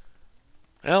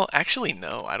 Well, actually,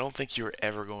 no. I don't think you're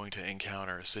ever going to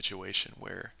encounter a situation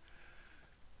where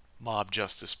mob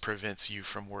justice prevents you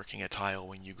from working a tile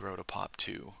when you grow to pop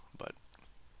 2. But,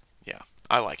 yeah,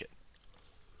 I like it.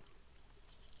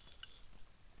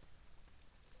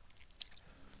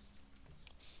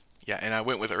 Yeah, and I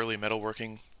went with early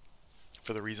metalworking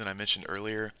for the reason I mentioned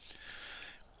earlier.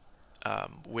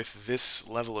 With this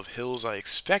level of hills, I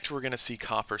expect we're going to see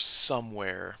copper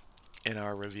somewhere in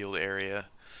our revealed area.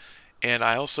 And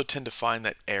I also tend to find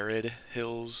that arid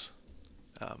hills,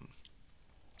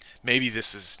 maybe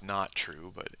this is not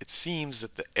true, but it seems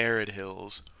that the arid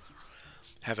hills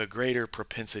have a greater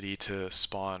propensity to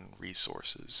spawn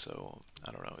resources. So,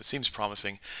 I don't know, it seems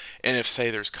promising. And if, say,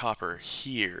 there's copper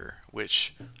here,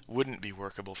 which wouldn't be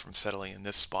workable from settling in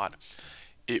this spot,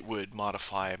 it would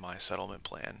modify my settlement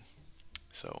plan.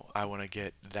 So I want to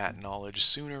get that knowledge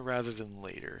sooner rather than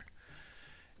later.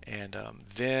 And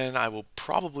then I will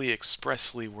probably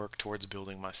expressly work towards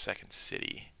building my second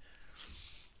city.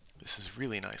 This is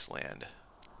really nice land.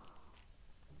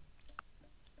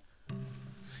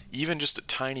 Even just a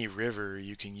tiny river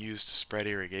you can use to spread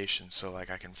irrigation. So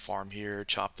like I can farm here,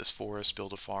 chop this forest,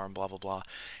 build a farm, blah blah blah.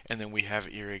 And then we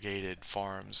have irrigated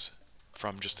farms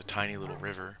from just a tiny little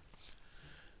river.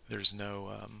 There's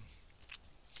no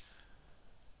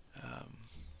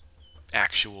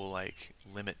actual like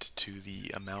limit to the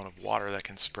amount of water that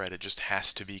can spread. It just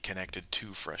has to be connected to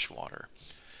fresh water.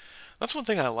 That's one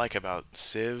thing I like about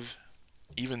Civ.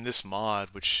 Even this mod,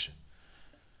 which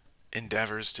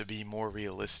endeavors to be more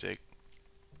realistic,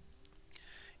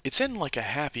 it's in like a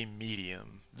happy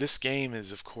medium. This game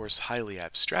is, of course, highly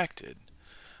abstracted,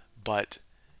 but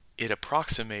it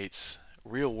approximates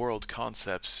real-world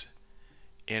concepts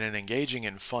in an engaging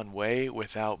and fun way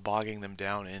without bogging them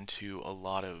down into a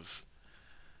lot of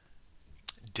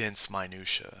dense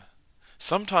minutia.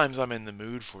 Sometimes I'm in the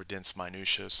mood for dense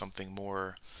minutia, something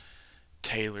more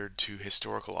tailored to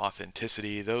historical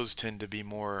authenticity. Those tend to be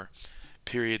more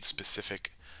period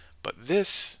specific. But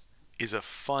this is a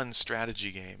fun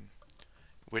strategy game,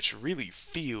 which really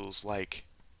feels like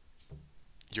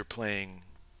you're playing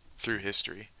through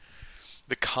history.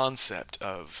 The concept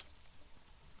of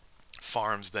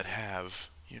farms that have,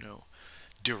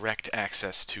 direct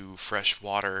access to fresh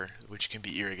water, which can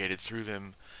be irrigated through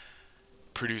them,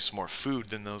 produce more food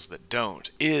than those that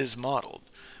don't, is modeled.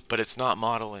 But it's not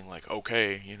modeling like,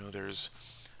 okay,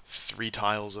 there's 3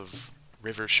 tiles of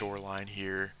river shoreline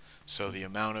here, so the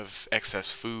amount of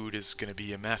excess food is going to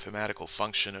be a mathematical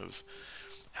function of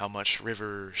how much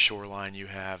river shoreline you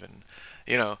have. And,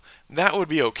 that would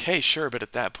be okay, sure, but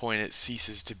at that point it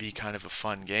ceases to be kind of a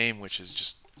fun game, which is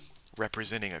just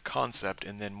representing a concept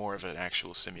and then more of an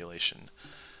actual simulation.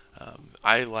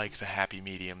 I like the happy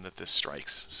medium that this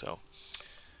strikes. So,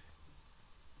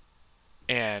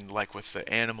 and like with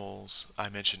the animals, I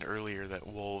mentioned earlier that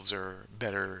wolves are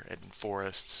better in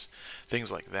forests,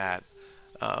 things like that.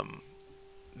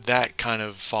 That kind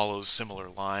of follows similar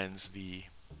lines.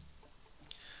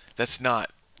 That's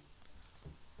not,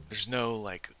 there's no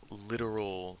like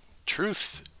literal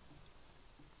truth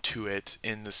to it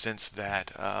in the sense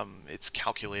that it's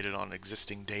calculated on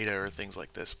existing data or things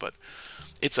like this, but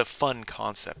it's a fun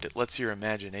concept. It lets your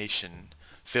imagination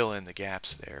fill in the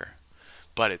gaps there,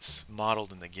 but it's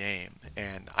modeled in the game,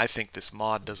 and I think this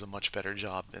mod does a much better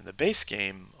job than the base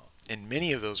game in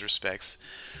many of those respects.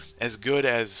 As good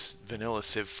as vanilla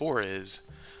Civ 4 is,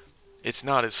 it's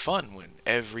not as fun when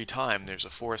every time there's a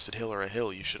forested hill or a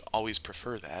hill, you should always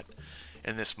prefer that.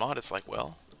 In this mod, it's like,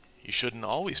 well, you shouldn't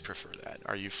always prefer that.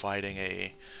 Are you fighting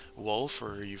a wolf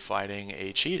or are you fighting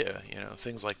a cheetah?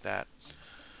 Things like that.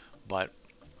 But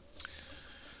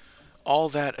all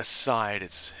that aside,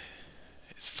 it's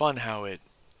fun how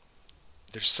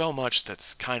there's so much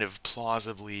that's kind of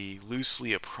plausibly,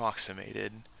 loosely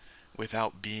approximated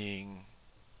without even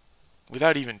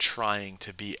trying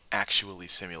to be actually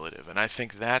simulative. And I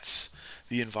think that's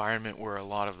the environment where a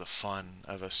lot of the fun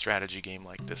of a strategy game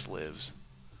like this lives.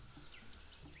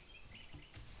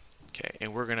 Okay,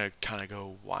 and we're going to kind of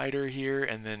go wider here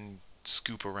and then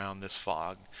scoop around this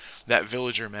fog. That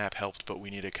villager map helped, but we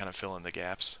need to kind of fill in the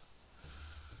gaps.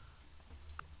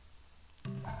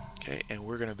 Okay, and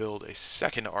we're going to build a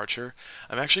second archer.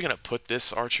 I'm actually going to put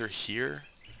this archer here,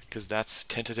 because that's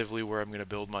tentatively where I'm going to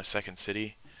build my second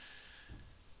city.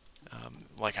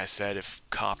 Like I said, if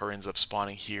copper ends up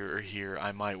spawning here or here,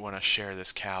 I might want to share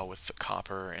this cow with the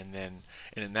copper, and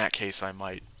in that case I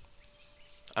might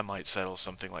settle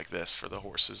something like this for the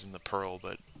horses and the pearl,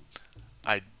 but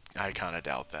I kind of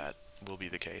doubt that will be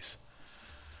the case.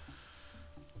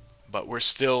 But we're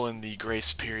still in the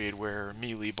grace period where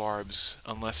melee barbs,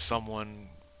 unless someone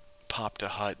popped a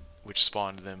hut which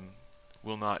spawned them,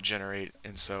 will not generate,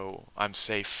 and so I'm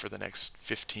safe for the next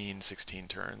 15, 16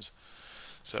 turns.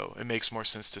 So it makes more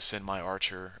sense to send my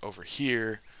archer over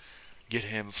here, get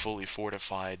him fully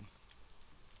fortified,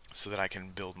 so that I can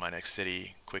build my next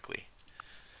city quickly.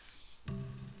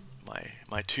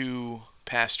 My 2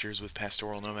 pastures with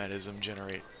pastoral nomadism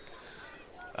generate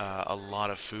a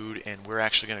lot of food, and we're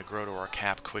actually going to grow to our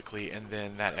cap quickly, and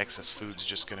then that excess food is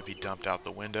just going to be dumped out the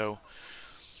window.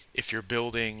 If you're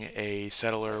building a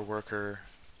settler, worker,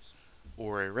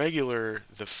 or a regular,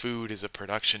 the food is a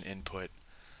production input.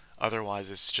 Otherwise,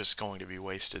 it's just going to be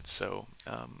wasted. So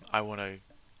I want to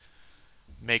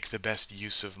make the best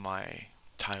use of my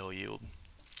tile yield.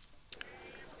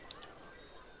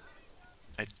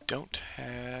 I don't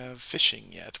have fishing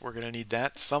yet. We're going to need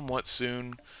that somewhat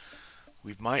soon.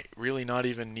 We might really not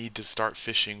even need to start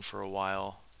fishing for a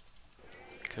while,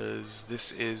 because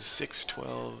this is 6,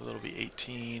 12, that'll be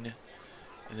 18,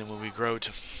 and then when we grow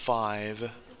to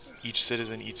 5, each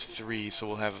citizen eats 3, so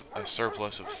we'll have a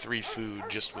surplus of 3 food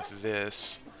just with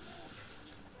this,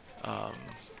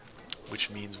 which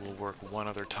means we'll work 1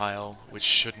 other tile, which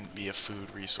shouldn't be a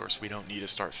food resource. We don't need to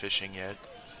start fishing yet.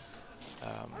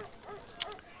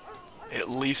 At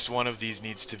least one of these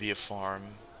needs to be a farm.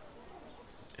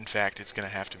 In fact, it's going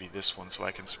to have to be this one so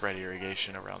I can spread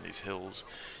irrigation around these hills.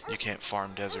 You can't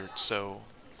farm desert, so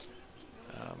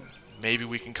maybe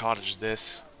we can cottage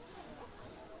this.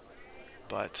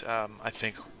 But I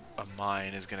think a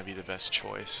mine is going to be the best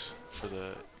choice for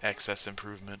the excess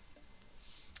improvement.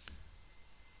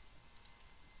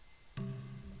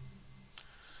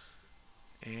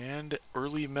 And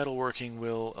early metalworking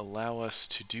will allow us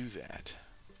to do that.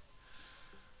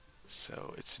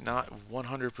 So it's not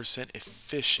 100%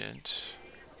 efficient.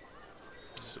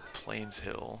 This is a plains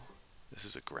hill. This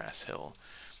is a grass hill.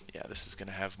 Yeah, this is going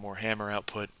to have more hammer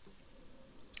output.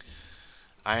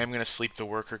 I am going to sleep the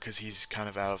worker because he's kind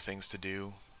of out of things to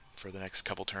do for the next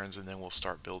couple turns, and then we'll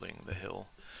start building the hill.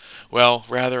 Well,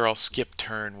 rather I'll skip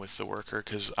turn with the worker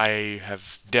because I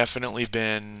have definitely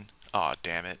been... Aw,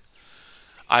 damn it.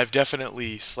 I've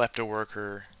definitely slept a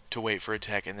worker to wait for a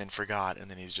tech and then forgot, and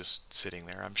then he's just sitting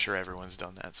there. I'm sure everyone's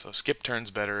done that. So skip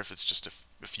turn's better if it's just a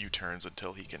few turns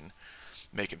until he can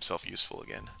make himself useful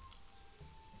again.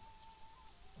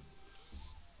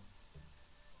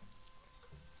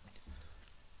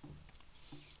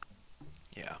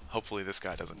 Yeah, hopefully this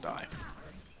guy doesn't die.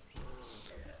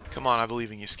 Come on, I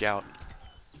believe in you, Scout.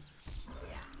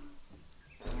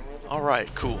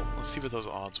 Alright, cool. Let's see what those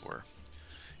odds were.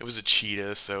 It was a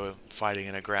cheetah, so fighting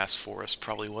in a grass forest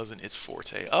probably wasn't its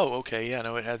forte. Oh, okay, yeah,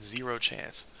 no, it had 0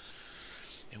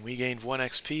 chance. And we gained 1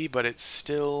 XP, but it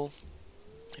still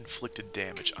inflicted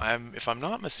damage. If I'm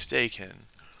not mistaken...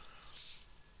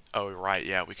 Oh, right,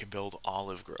 yeah, we can build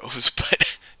olive groves,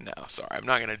 but no, sorry, I'm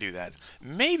not going to do that.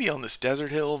 Maybe on this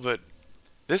desert hill, but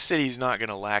this city's not going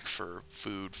to lack for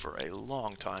food for a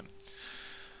long time.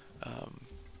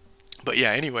 But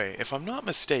yeah, anyway, if I'm not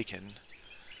mistaken,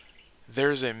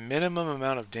 there's a minimum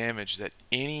amount of damage that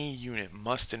any unit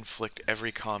must inflict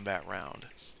every combat round.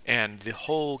 And the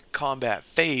whole combat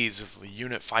phase of a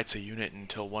unit fights a unit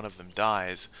until one of them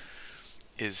dies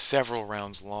is several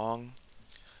rounds long.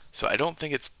 So I don't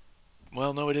think it's...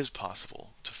 Well, no, it is possible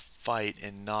to fight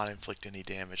and not inflict any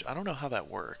damage. I don't know how that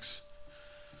works.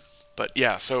 But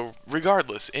yeah, so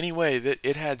regardless, anyway,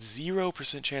 it had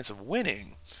 0% chance of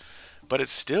winning, but it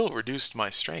still reduced my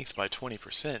strength by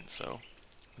 20%, so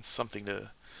it's something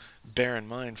to bear in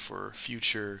mind for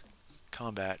future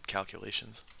combat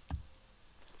calculations.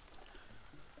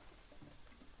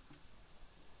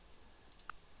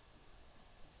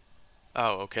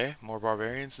 Oh, okay, more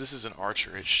barbarians. This is an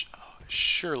archer.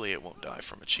 Surely it won't die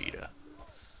from a cheetah.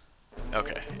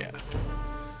 Okay, yeah.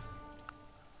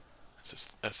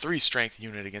 It's a 3 strength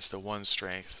unit against a 1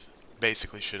 strength.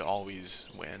 Basically should always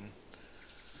win.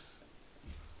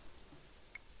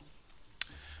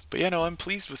 But yeah, no, I'm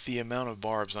pleased with the amount of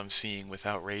barbs I'm seeing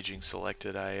without raging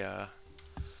selected.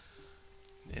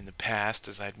 In the past,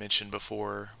 as I'd mentioned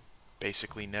before,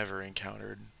 basically never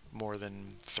encountered more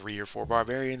than 3 or 4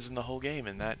 barbarians in the whole game,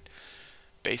 and that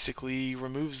basically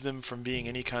removes them from being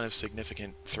any kind of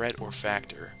significant threat or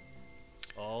factor.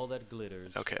 All that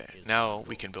glitters. Okay, now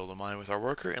we can build a mine with our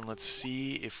worker, and let's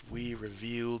see if we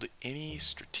revealed any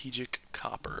strategic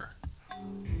copper.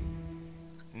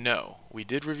 No, we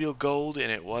did reveal gold,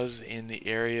 and it was in the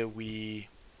area we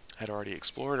had already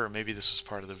explored, or maybe this was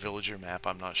part of the villager map,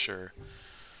 I'm not sure.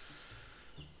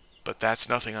 But that's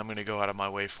nothing I'm going to go out of my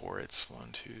way for. It's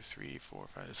 1, 2, 3, 4,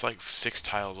 5. It's like 6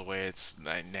 tiles away. It's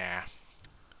nah.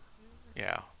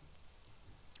 Yeah.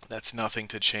 That's nothing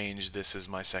to change. This is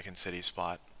my second city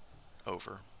spot.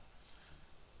 Over.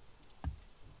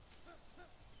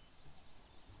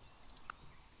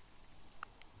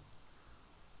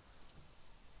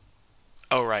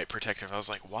 Oh, right, protective. I was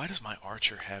like, why does my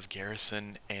archer have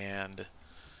garrison and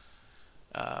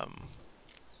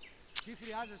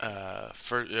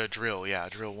for drill? Yeah,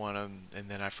 drill 1, and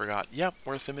then I forgot. Yep,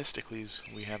 we're Themistocles.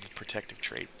 We have the protective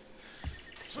trait.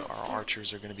 So our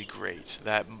archers are going to be great.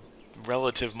 That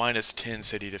relative -10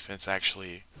 city defense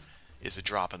actually is a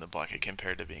drop in the bucket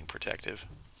compared to being protective.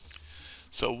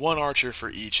 So 1 archer for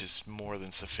each is more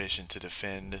than sufficient to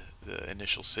defend the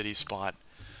initial city spot.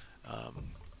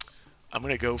 I'm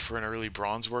going to go for an early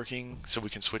bronze working so we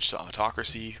can switch to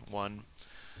autocracy 1,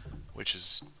 which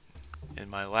is, in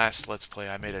my last Let's Play,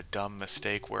 I made a dumb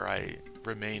mistake where I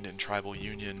remained in tribal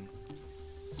union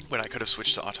when I could have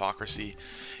switched to autocracy,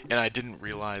 and I didn't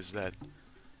realize that,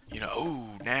 you know,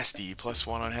 oh, nasty,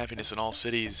 +1 on happiness in all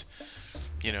cities,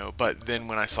 you know, but then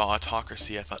when I saw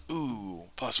autocracy, I thought, ooh,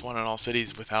 +1 on all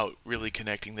cities, without really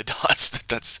connecting the dots that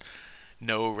that's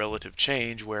no relative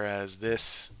change, whereas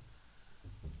this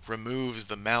removes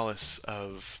the malice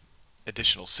of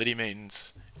additional city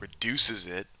maintenance, reduces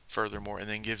it furthermore, and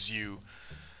then gives you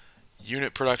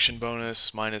unit production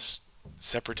bonus minus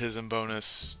separatism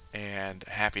bonus and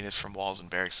happiness from walls and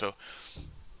barracks. So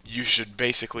you should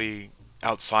basically,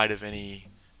 outside of any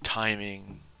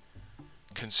timing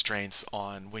constraints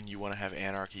on when you want to have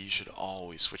anarchy, you should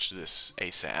always switch to this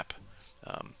ASAP.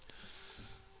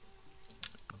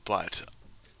 But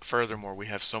furthermore, we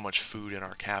have so much food in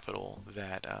our capital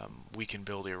that we can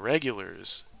build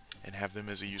irregulars and have them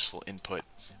as a useful input.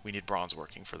 We need bronze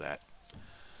working for that.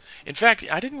 In fact,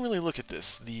 I didn't really look at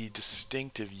this. The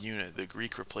distinctive unit, the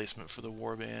Greek replacement for the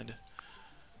warband.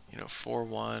 You know,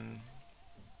 4-1,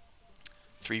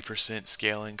 3%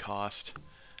 scaling cost.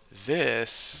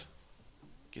 This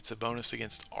gets a bonus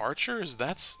against archers.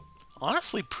 That's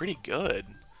honestly pretty good.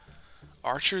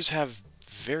 Archers have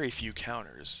very few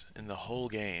counters in the whole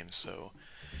game, so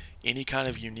any kind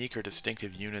of unique or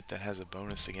distinctive unit that has a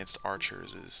bonus against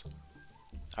archers is,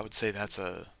 I would say that's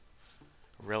a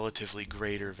relatively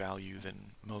greater value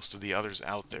than most of the others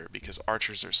out there, because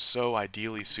archers are so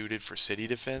ideally suited for city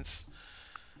defense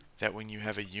that when you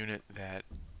have a unit that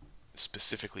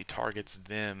specifically targets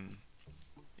them,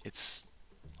 it's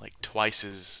like twice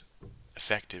as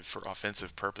effective for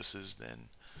offensive purposes than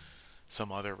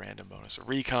some other random bonus.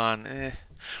 Recon,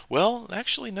 well,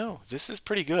 actually no, this is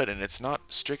pretty good, and it's not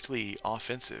strictly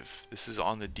offensive. This is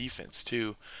on the defense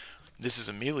too. This is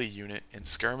a melee unit, and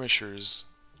skirmishers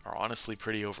are honestly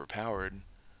pretty overpowered.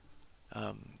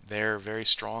 They're very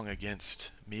strong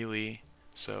against melee,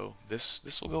 so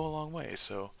this will go a long way.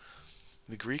 So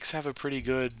the Greeks have a pretty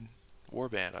good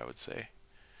warband, I would say.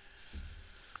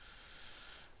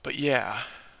 But yeah,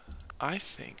 I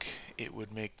think it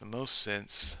would make the most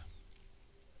sense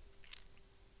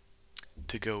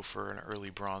to go for an early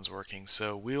bronze working.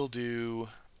 So we'll do...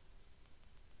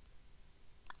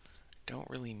 Don't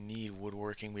really need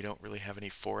woodworking. We don't really have any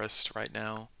forest right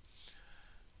now.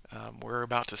 We're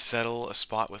about to settle a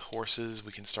spot with horses.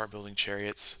 We can start building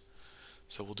chariots.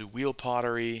 So we'll do wheel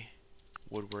pottery,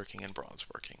 woodworking, and bronze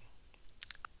working.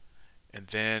 And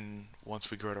then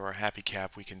once we grow to our happy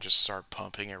cap, we can just start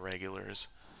pumping irregulars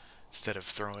instead of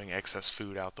throwing excess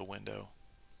food out the window.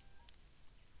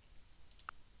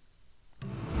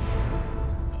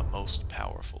 The most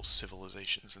powerful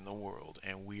civilizations in the world,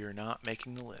 and we are not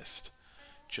making the list.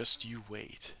 Just you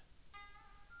wait.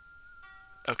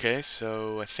 Okay,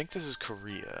 so I think this is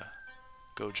Korea.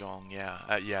 Gojong,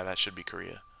 yeah. Yeah, that should be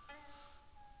Korea.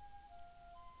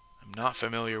 I'm not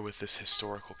familiar with this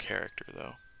historical character,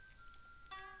 though.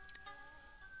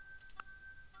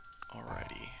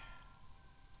 Alrighty.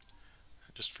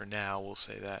 Just for now, we'll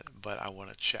say that, but I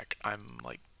want to check. I'm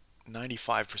like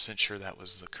 95% sure that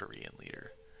was the Korean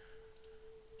leader.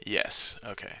 Yes,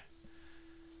 okay.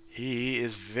 He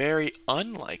is very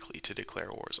unlikely to declare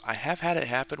wars. I have had it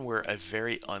happen where a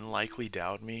very unlikely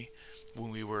doubted me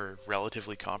when we were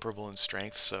relatively comparable in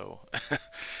strength, so I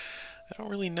don't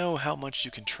really know how much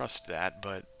you can trust that,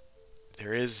 but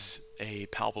there is a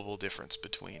palpable difference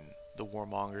between the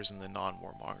warmongers and the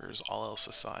non-warmongers, all else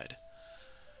aside.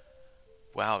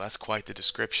 Wow, that's quite the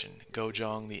description.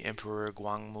 Gojong, the Emperor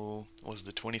Gwangmu, was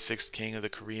the 26th king of the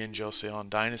Korean Joseon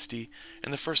dynasty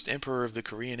and the first emperor of the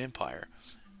Korean Empire.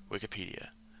 Wikipedia.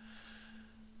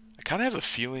 I kind of have a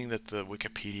feeling that the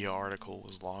Wikipedia article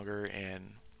was longer,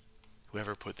 and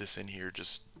whoever put this in here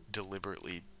just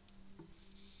deliberately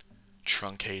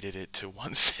truncated it to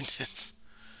one sentence.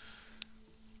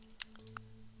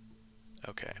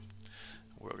 Okay.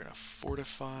 We're going to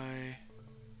fortify.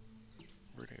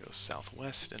 We're going to go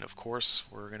southwest, and of course,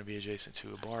 we're going to be adjacent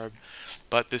to a barb.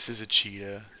 But this is a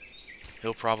cheetah.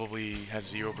 He'll probably have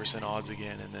 0% odds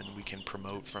again, and then we can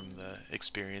promote from the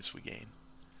experience we gain.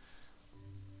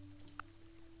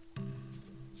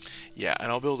 Yeah,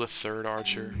 and I'll build a third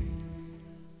archer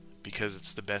because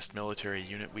it's the best military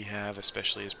unit we have,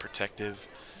 especially as protective.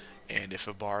 And if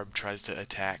a barb tries to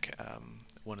attack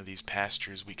one of these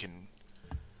pastures, we can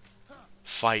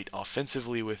fight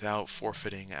offensively without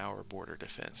forfeiting our border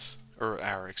defense, or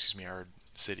our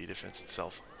city defense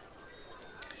itself.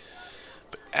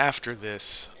 But after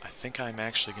this, I think I'm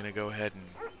actually going to go ahead and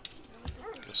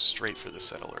go straight for the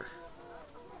settler.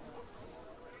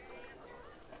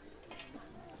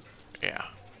 Yeah.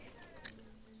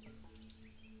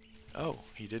 Oh,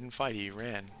 he didn't fight, he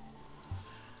ran.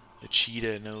 The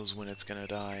cheetah knows when it's going to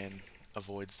die and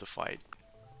avoids the fight.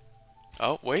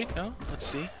 Oh, wait, no, let's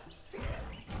see.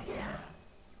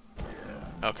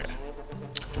 Okay.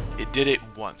 It did it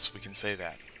once, we can say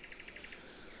that.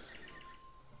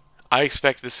 I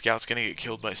expect this scout's going to get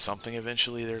killed by something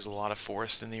eventually. There's a lot of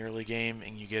forest in the early game,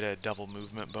 and you get a double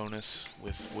movement bonus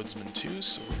with Woodsman 2,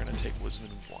 so we're going to take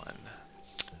Woodsman 1.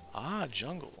 Ah,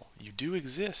 jungle. You do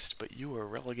exist, but you are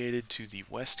relegated to the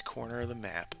west corner of the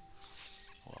map.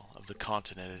 Well, of the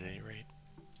continent at any rate.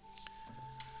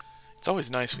 It's always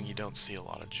nice when you don't see a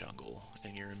lot of jungle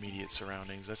in your immediate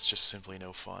surroundings. That's just simply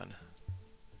no fun.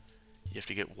 You have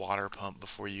to get water pumped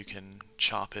before you can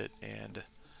chop it, and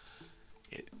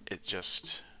it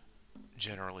just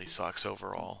generally sucks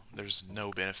overall. There's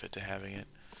no benefit to having it.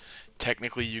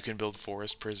 Technically, you can build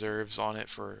forest preserves on it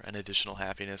for an additional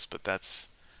happiness, but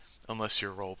that's unless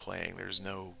you're role playing. There's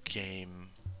no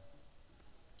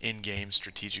in-game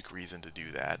strategic reason to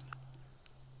do that.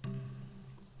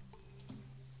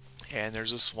 And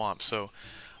there's a swamp, so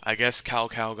I guess Cow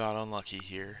got unlucky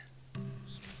here.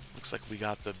 Looks like we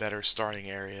got the better starting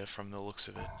area from the looks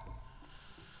of it.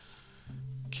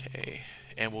 Okay,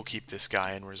 and we'll keep this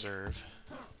guy in reserve.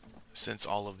 Since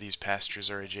all of these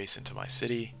pastures are adjacent to my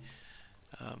city,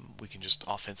 we can just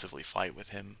offensively fight with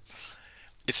him.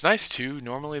 It's nice too,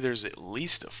 normally there's at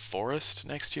least a forest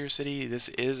next to your city. This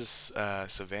is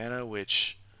Savannah,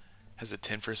 which has a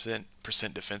 10%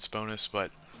 defense bonus,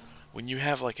 but when you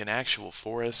have like an actual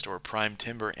forest or prime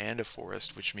timber and a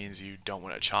forest, which means you don't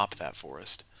want to chop that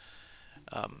forest,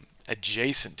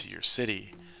 adjacent to your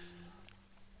city,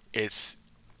 it's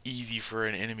easy for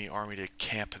an enemy army to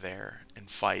camp there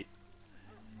and fight.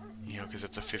 You know, because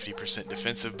it's a 50%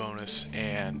 defensive bonus,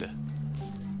 and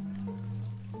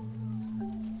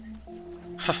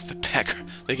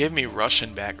they gave me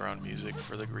Russian background music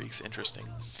for the Greeks. Interesting.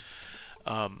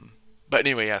 But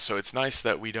anyway, yeah, so it's nice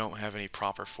that we don't have any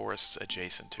proper forests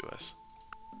adjacent to us.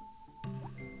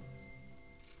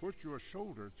 Put your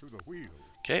shoulder to the wheel.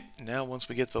 Okay, now once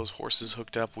we get those horses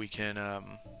hooked up, we can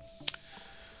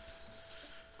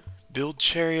build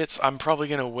chariots. I'm probably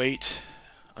going to wait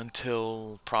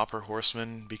until proper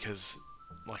horsemen because,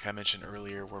 like I mentioned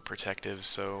earlier, we're protective,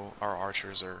 so our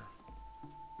archers are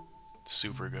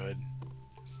super good.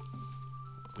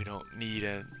 We don't need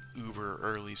an uber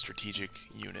early strategic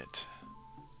unit.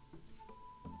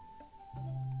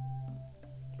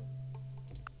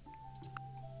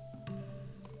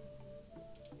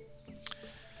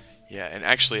 Yeah, and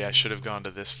actually I should have gone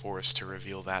to this forest to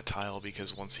reveal that tile,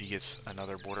 because once he gets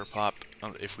another border pop,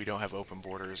 if we don't have open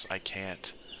borders, I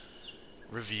can't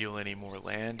reveal any more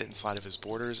land inside of his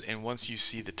borders. And once you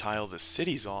see the tile the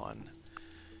city's on,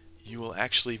 you will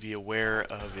actually be aware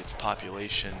of its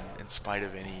population in spite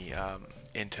of any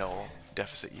intel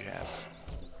deficit you have.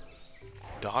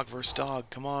 Dog versus dog,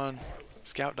 come on.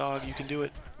 Scout dog, you can do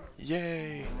it.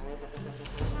 Yay!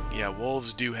 Yeah,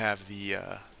 wolves do have the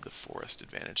forest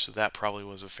advantage, so that probably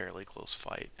was a fairly close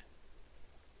fight.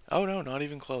 Oh no, not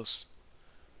even close.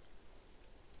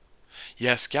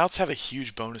 Yeah, scouts have a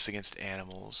huge bonus against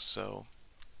animals, so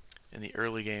in the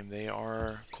early game they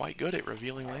are quite good at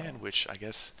revealing land, which I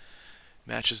guess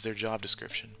matches their job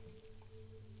description.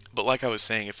 But like I was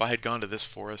saying, if I had gone to this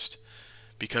forest,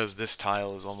 because this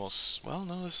tile is almost, well,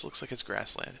 no, this looks like it's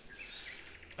grassland.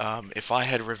 If I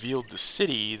had revealed the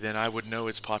city, then I would know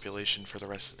its population for the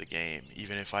rest of the game,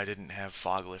 even if I didn't have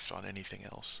fog lift on anything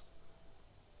else.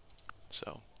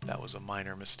 So that was a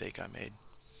minor mistake I made.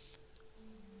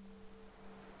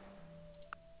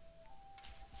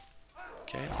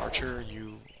 Okay, Archer,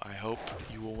 I hope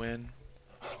you will win.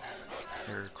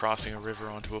 You're crossing a river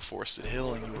onto a forested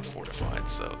hill and you were fortified,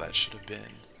 so that should have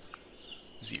been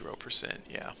 0%,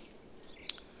 yeah.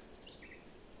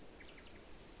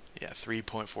 Yeah,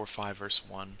 3.45 versus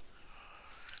 1.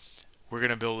 We're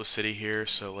going to build a city here,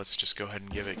 so let's just go ahead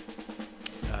and give it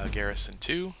garrison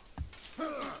 2.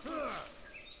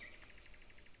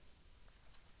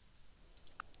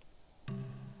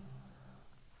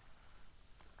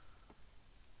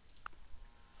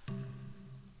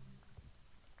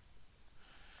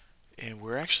 And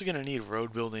we're actually going to need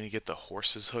road building to get the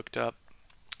horses hooked up.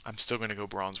 I'm still going to go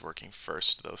bronze working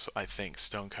first, though, so I think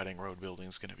stone cutting road building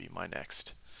is going to be my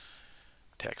next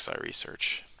techs I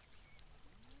research.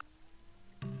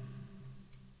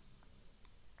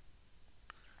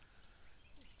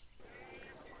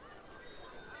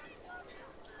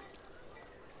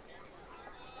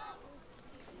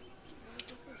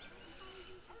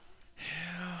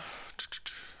 Yeah.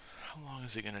 How long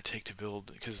is it going to take to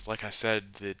build? Because like I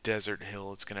said, the desert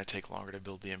hill, it's going to take longer to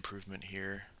build the improvement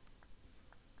here.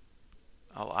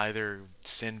 I'll either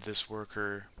send this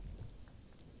worker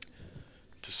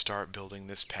to start building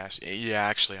this past. Yeah,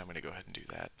 actually, I'm going to go ahead and do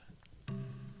that.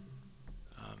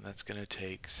 That's going to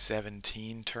take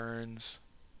 17 turns.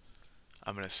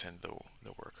 I'm going to send the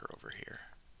worker over here.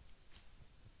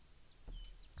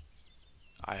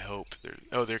 I hope there.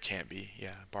 Oh, there can't be.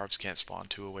 Yeah, barbs can't spawn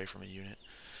 2 away from a unit.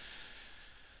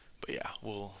 But yeah,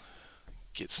 we'll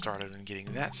get started on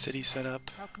getting that city set up.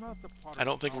 I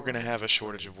don't think we're going to have a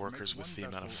shortage of workers with the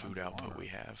amount of food output we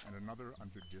have.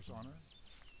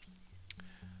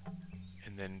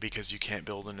 And then because you can't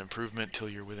build an improvement till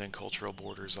you're within cultural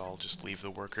borders, I'll just leave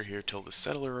the worker here till the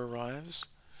settler arrives.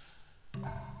 We're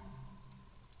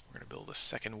going to build a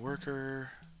second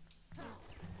worker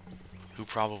who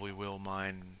probably will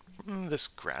mine This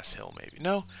grass hill, maybe.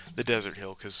 No, the desert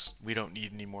hill, because we don't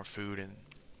need any more food, and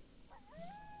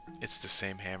it's the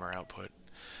same hammer output.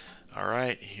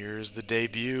 Alright, here's the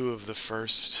debut of the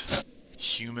first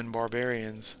human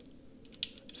barbarians.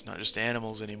 It's not just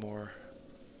animals anymore.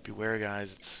 Beware,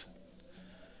 guys.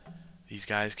 These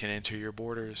guys can enter your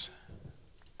borders,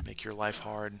 make your life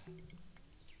hard.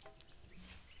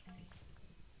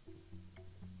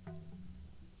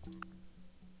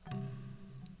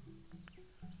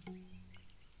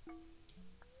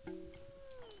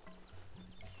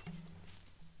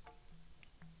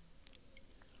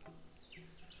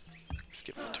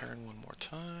 Skip the turn one more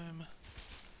time.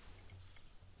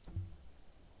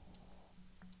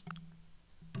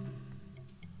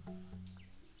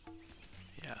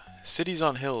 Yeah, cities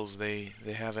on hills, they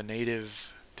have a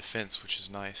native defense, which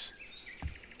is nice.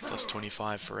 Plus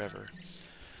 25 forever.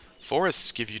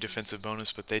 Forests give you defensive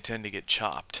bonus, but they tend to get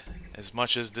chopped. As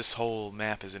much as this whole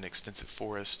map is an extensive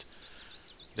forest,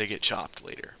 they get chopped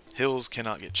later. Hills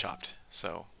cannot get chopped,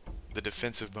 so the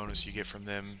defensive bonus you get from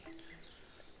them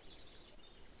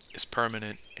is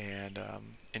permanent, and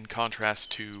in contrast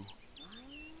to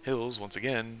hills, once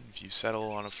again, if you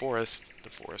settle on a forest, the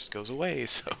forest goes away,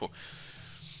 so...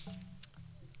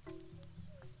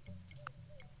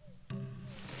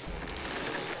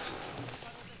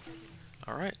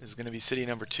 Alright, this is going to be city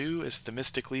number 2. It's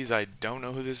Themistocles. I don't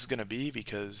know who this is going to be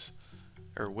because...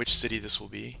 or which city this will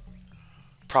be.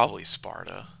 Probably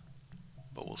Sparta,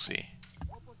 but we'll see.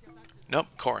 Nope,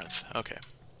 Corinth. Okay.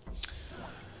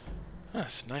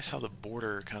 It's nice how the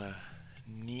border kind of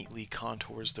neatly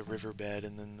contours the riverbed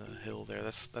and then the hill there.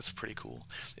 That's pretty cool.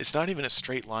 It's not even a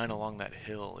straight line along that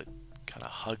hill. It kind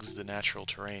of hugs the natural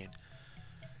terrain.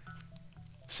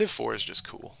 Civ 4 is just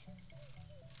cool.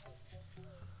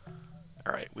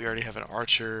 Alright, we already have an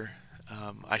archer.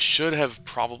 I should have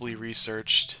probably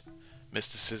researched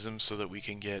mysticism so that we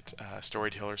can get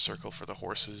Storyteller Circle for the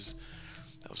horses.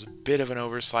 That was a bit of an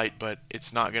oversight, but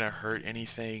it's not going to hurt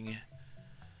anything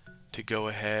to go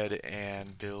ahead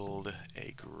and build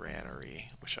a granary,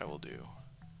 which I will do.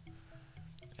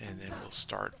 And then we'll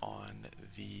start on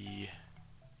the...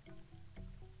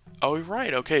 Oh,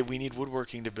 right, okay, we need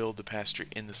woodworking to build the pasture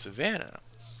in the savannah.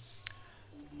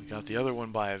 We got the other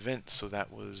one by event, so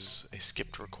that was a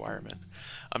skipped requirement.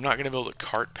 I'm not going to build a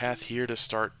cart path here to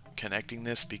start connecting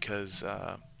this because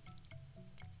that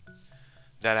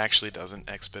actually doesn't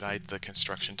expedite the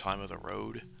construction time of the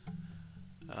road.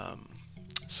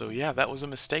 So yeah, that was a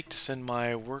mistake to send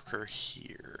my worker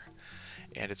here.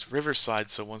 And it's riverside,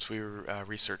 so once we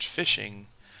research fishing,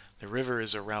 the river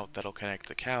is a route that'll connect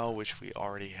the cow, which we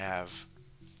already have,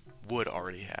 would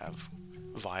already have,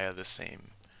 via the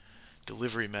same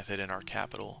delivery method in our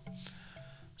capital.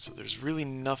 So there's really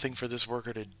nothing for this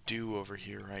worker to do over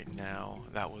here right now.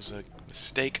 That was a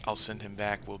mistake. I'll send him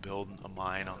back. We'll build a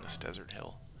mine on this desert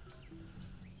hill.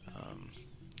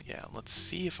 Yeah, let's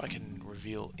see if I can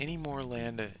reveal any more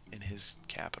land in his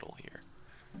capital here.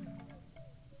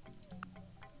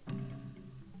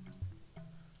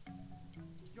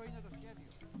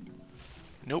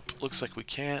 Nope, looks like we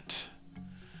can't.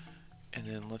 And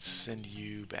then let's send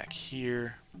you back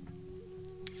here.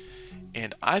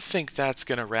 And I think that's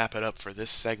going to wrap it up for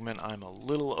this segment. I'm a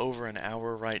little over an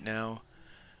hour right now.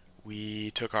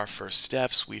 We took our first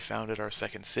steps. We founded our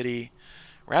second city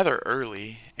rather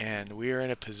early, and we are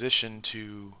in a position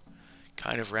to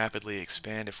kind of rapidly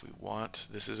expand if we want.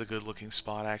 This is a good looking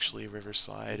spot actually,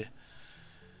 riverside.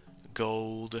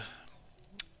 Gold,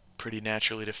 pretty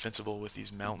naturally defensible with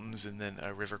these mountains, and then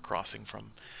a river crossing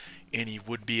from any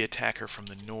would-be attacker from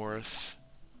the north.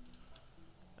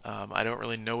 I don't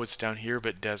really know what's down here,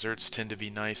 but deserts tend to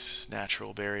be nice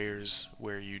natural barriers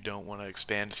where you don't want to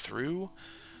expand through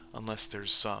unless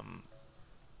there's some,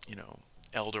 you know,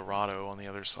 El Dorado on the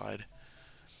other side.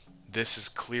 This is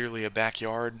clearly a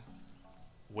backyard.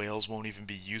 Whales won't even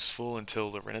be useful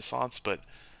until the Renaissance, but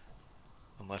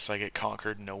unless I get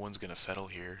conquered, no one's going to settle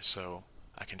here, so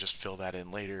I can just fill that in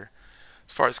later.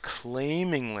 As far as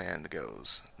claiming land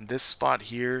goes, this spot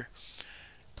here,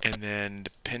 and then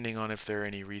depending on if there are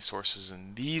any resources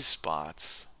in these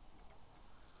spots.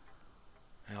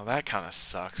 Now that kind of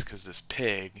sucks because this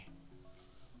pig,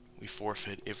 we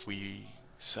forfeit if we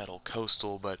settle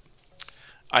coastal, but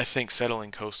I think settling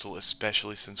coastal,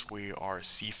 especially since we are a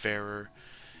seafarer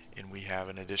and we have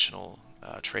an additional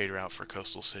trade route for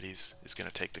coastal cities, is going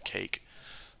to take the cake.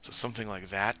 So something like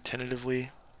that, tentatively,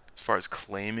 as far as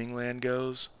claiming land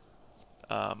goes.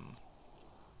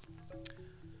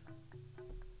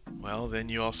 Well, then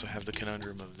you also have the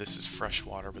conundrum of this is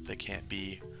freshwater, but they can't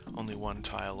be only one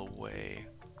tile away.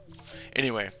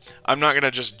 Anyway, I'm not going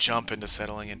to just jump into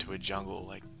settling into a jungle.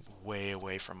 Like, way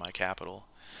away from my capital.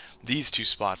 These two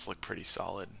spots look pretty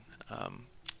solid,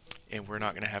 and we're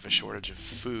not going to have a shortage of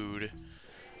food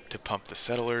to pump the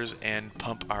settlers and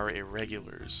pump our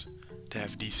irregulars to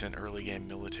have decent early game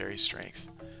military strength.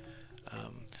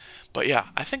 But yeah,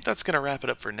 I think that's going to wrap it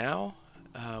up for now.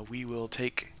 We will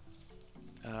take,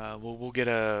 we'll get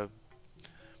a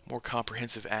more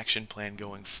comprehensive action plan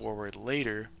going forward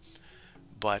later.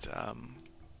 But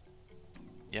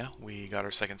yeah, we got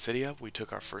our second city up. We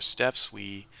took our first steps.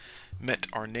 We met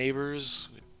our neighbors.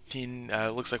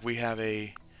 Looks like we have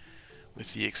a,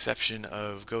 with the exception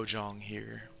of Gojong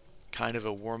here, kind of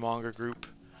a warmonger group.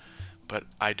 But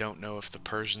I don't know if the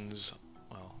Persians,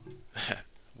 well,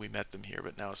 we met them here,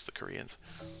 but now it's the Koreans,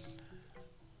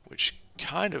 which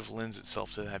kind of lends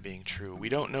itself to that being true. We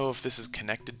don't know if this is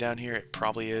connected down here. It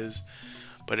probably is.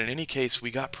 But in any case, we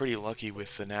got pretty lucky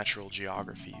with the natural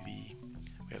geography. We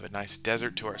have a nice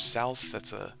desert to our south.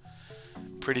 That's a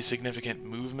pretty significant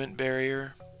movement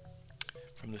barrier.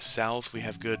 From the south, we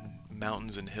have good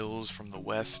mountains and hills from the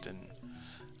west. And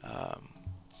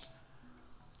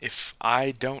if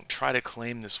I don't try to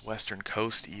claim this western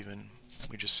coast even,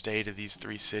 we just stay to these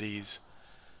three cities,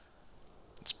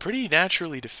 it's pretty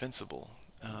naturally defensible.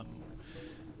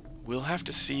 We'll have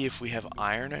to see if we have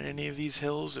iron on any of these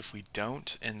hills. If we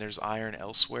don't, and there's iron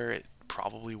elsewhere, it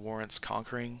probably warrants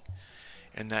conquering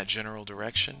in that general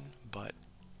direction. But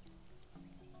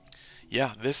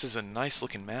yeah, this is a nice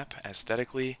looking map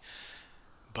aesthetically,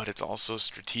 but it's also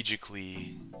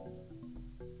strategically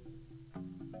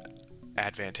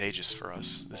advantageous for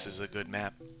us. This is a good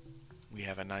map. We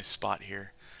have a nice spot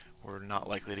here. We're not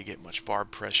likely to get much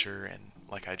barb pressure, and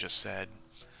like I just said,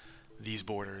 these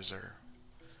borders are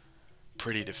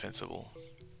pretty defensible.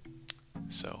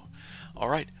 So,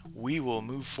 alright, we will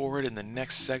move forward in the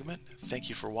next segment. Thank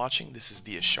you for watching. This is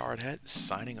the Ashared Het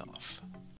signing off.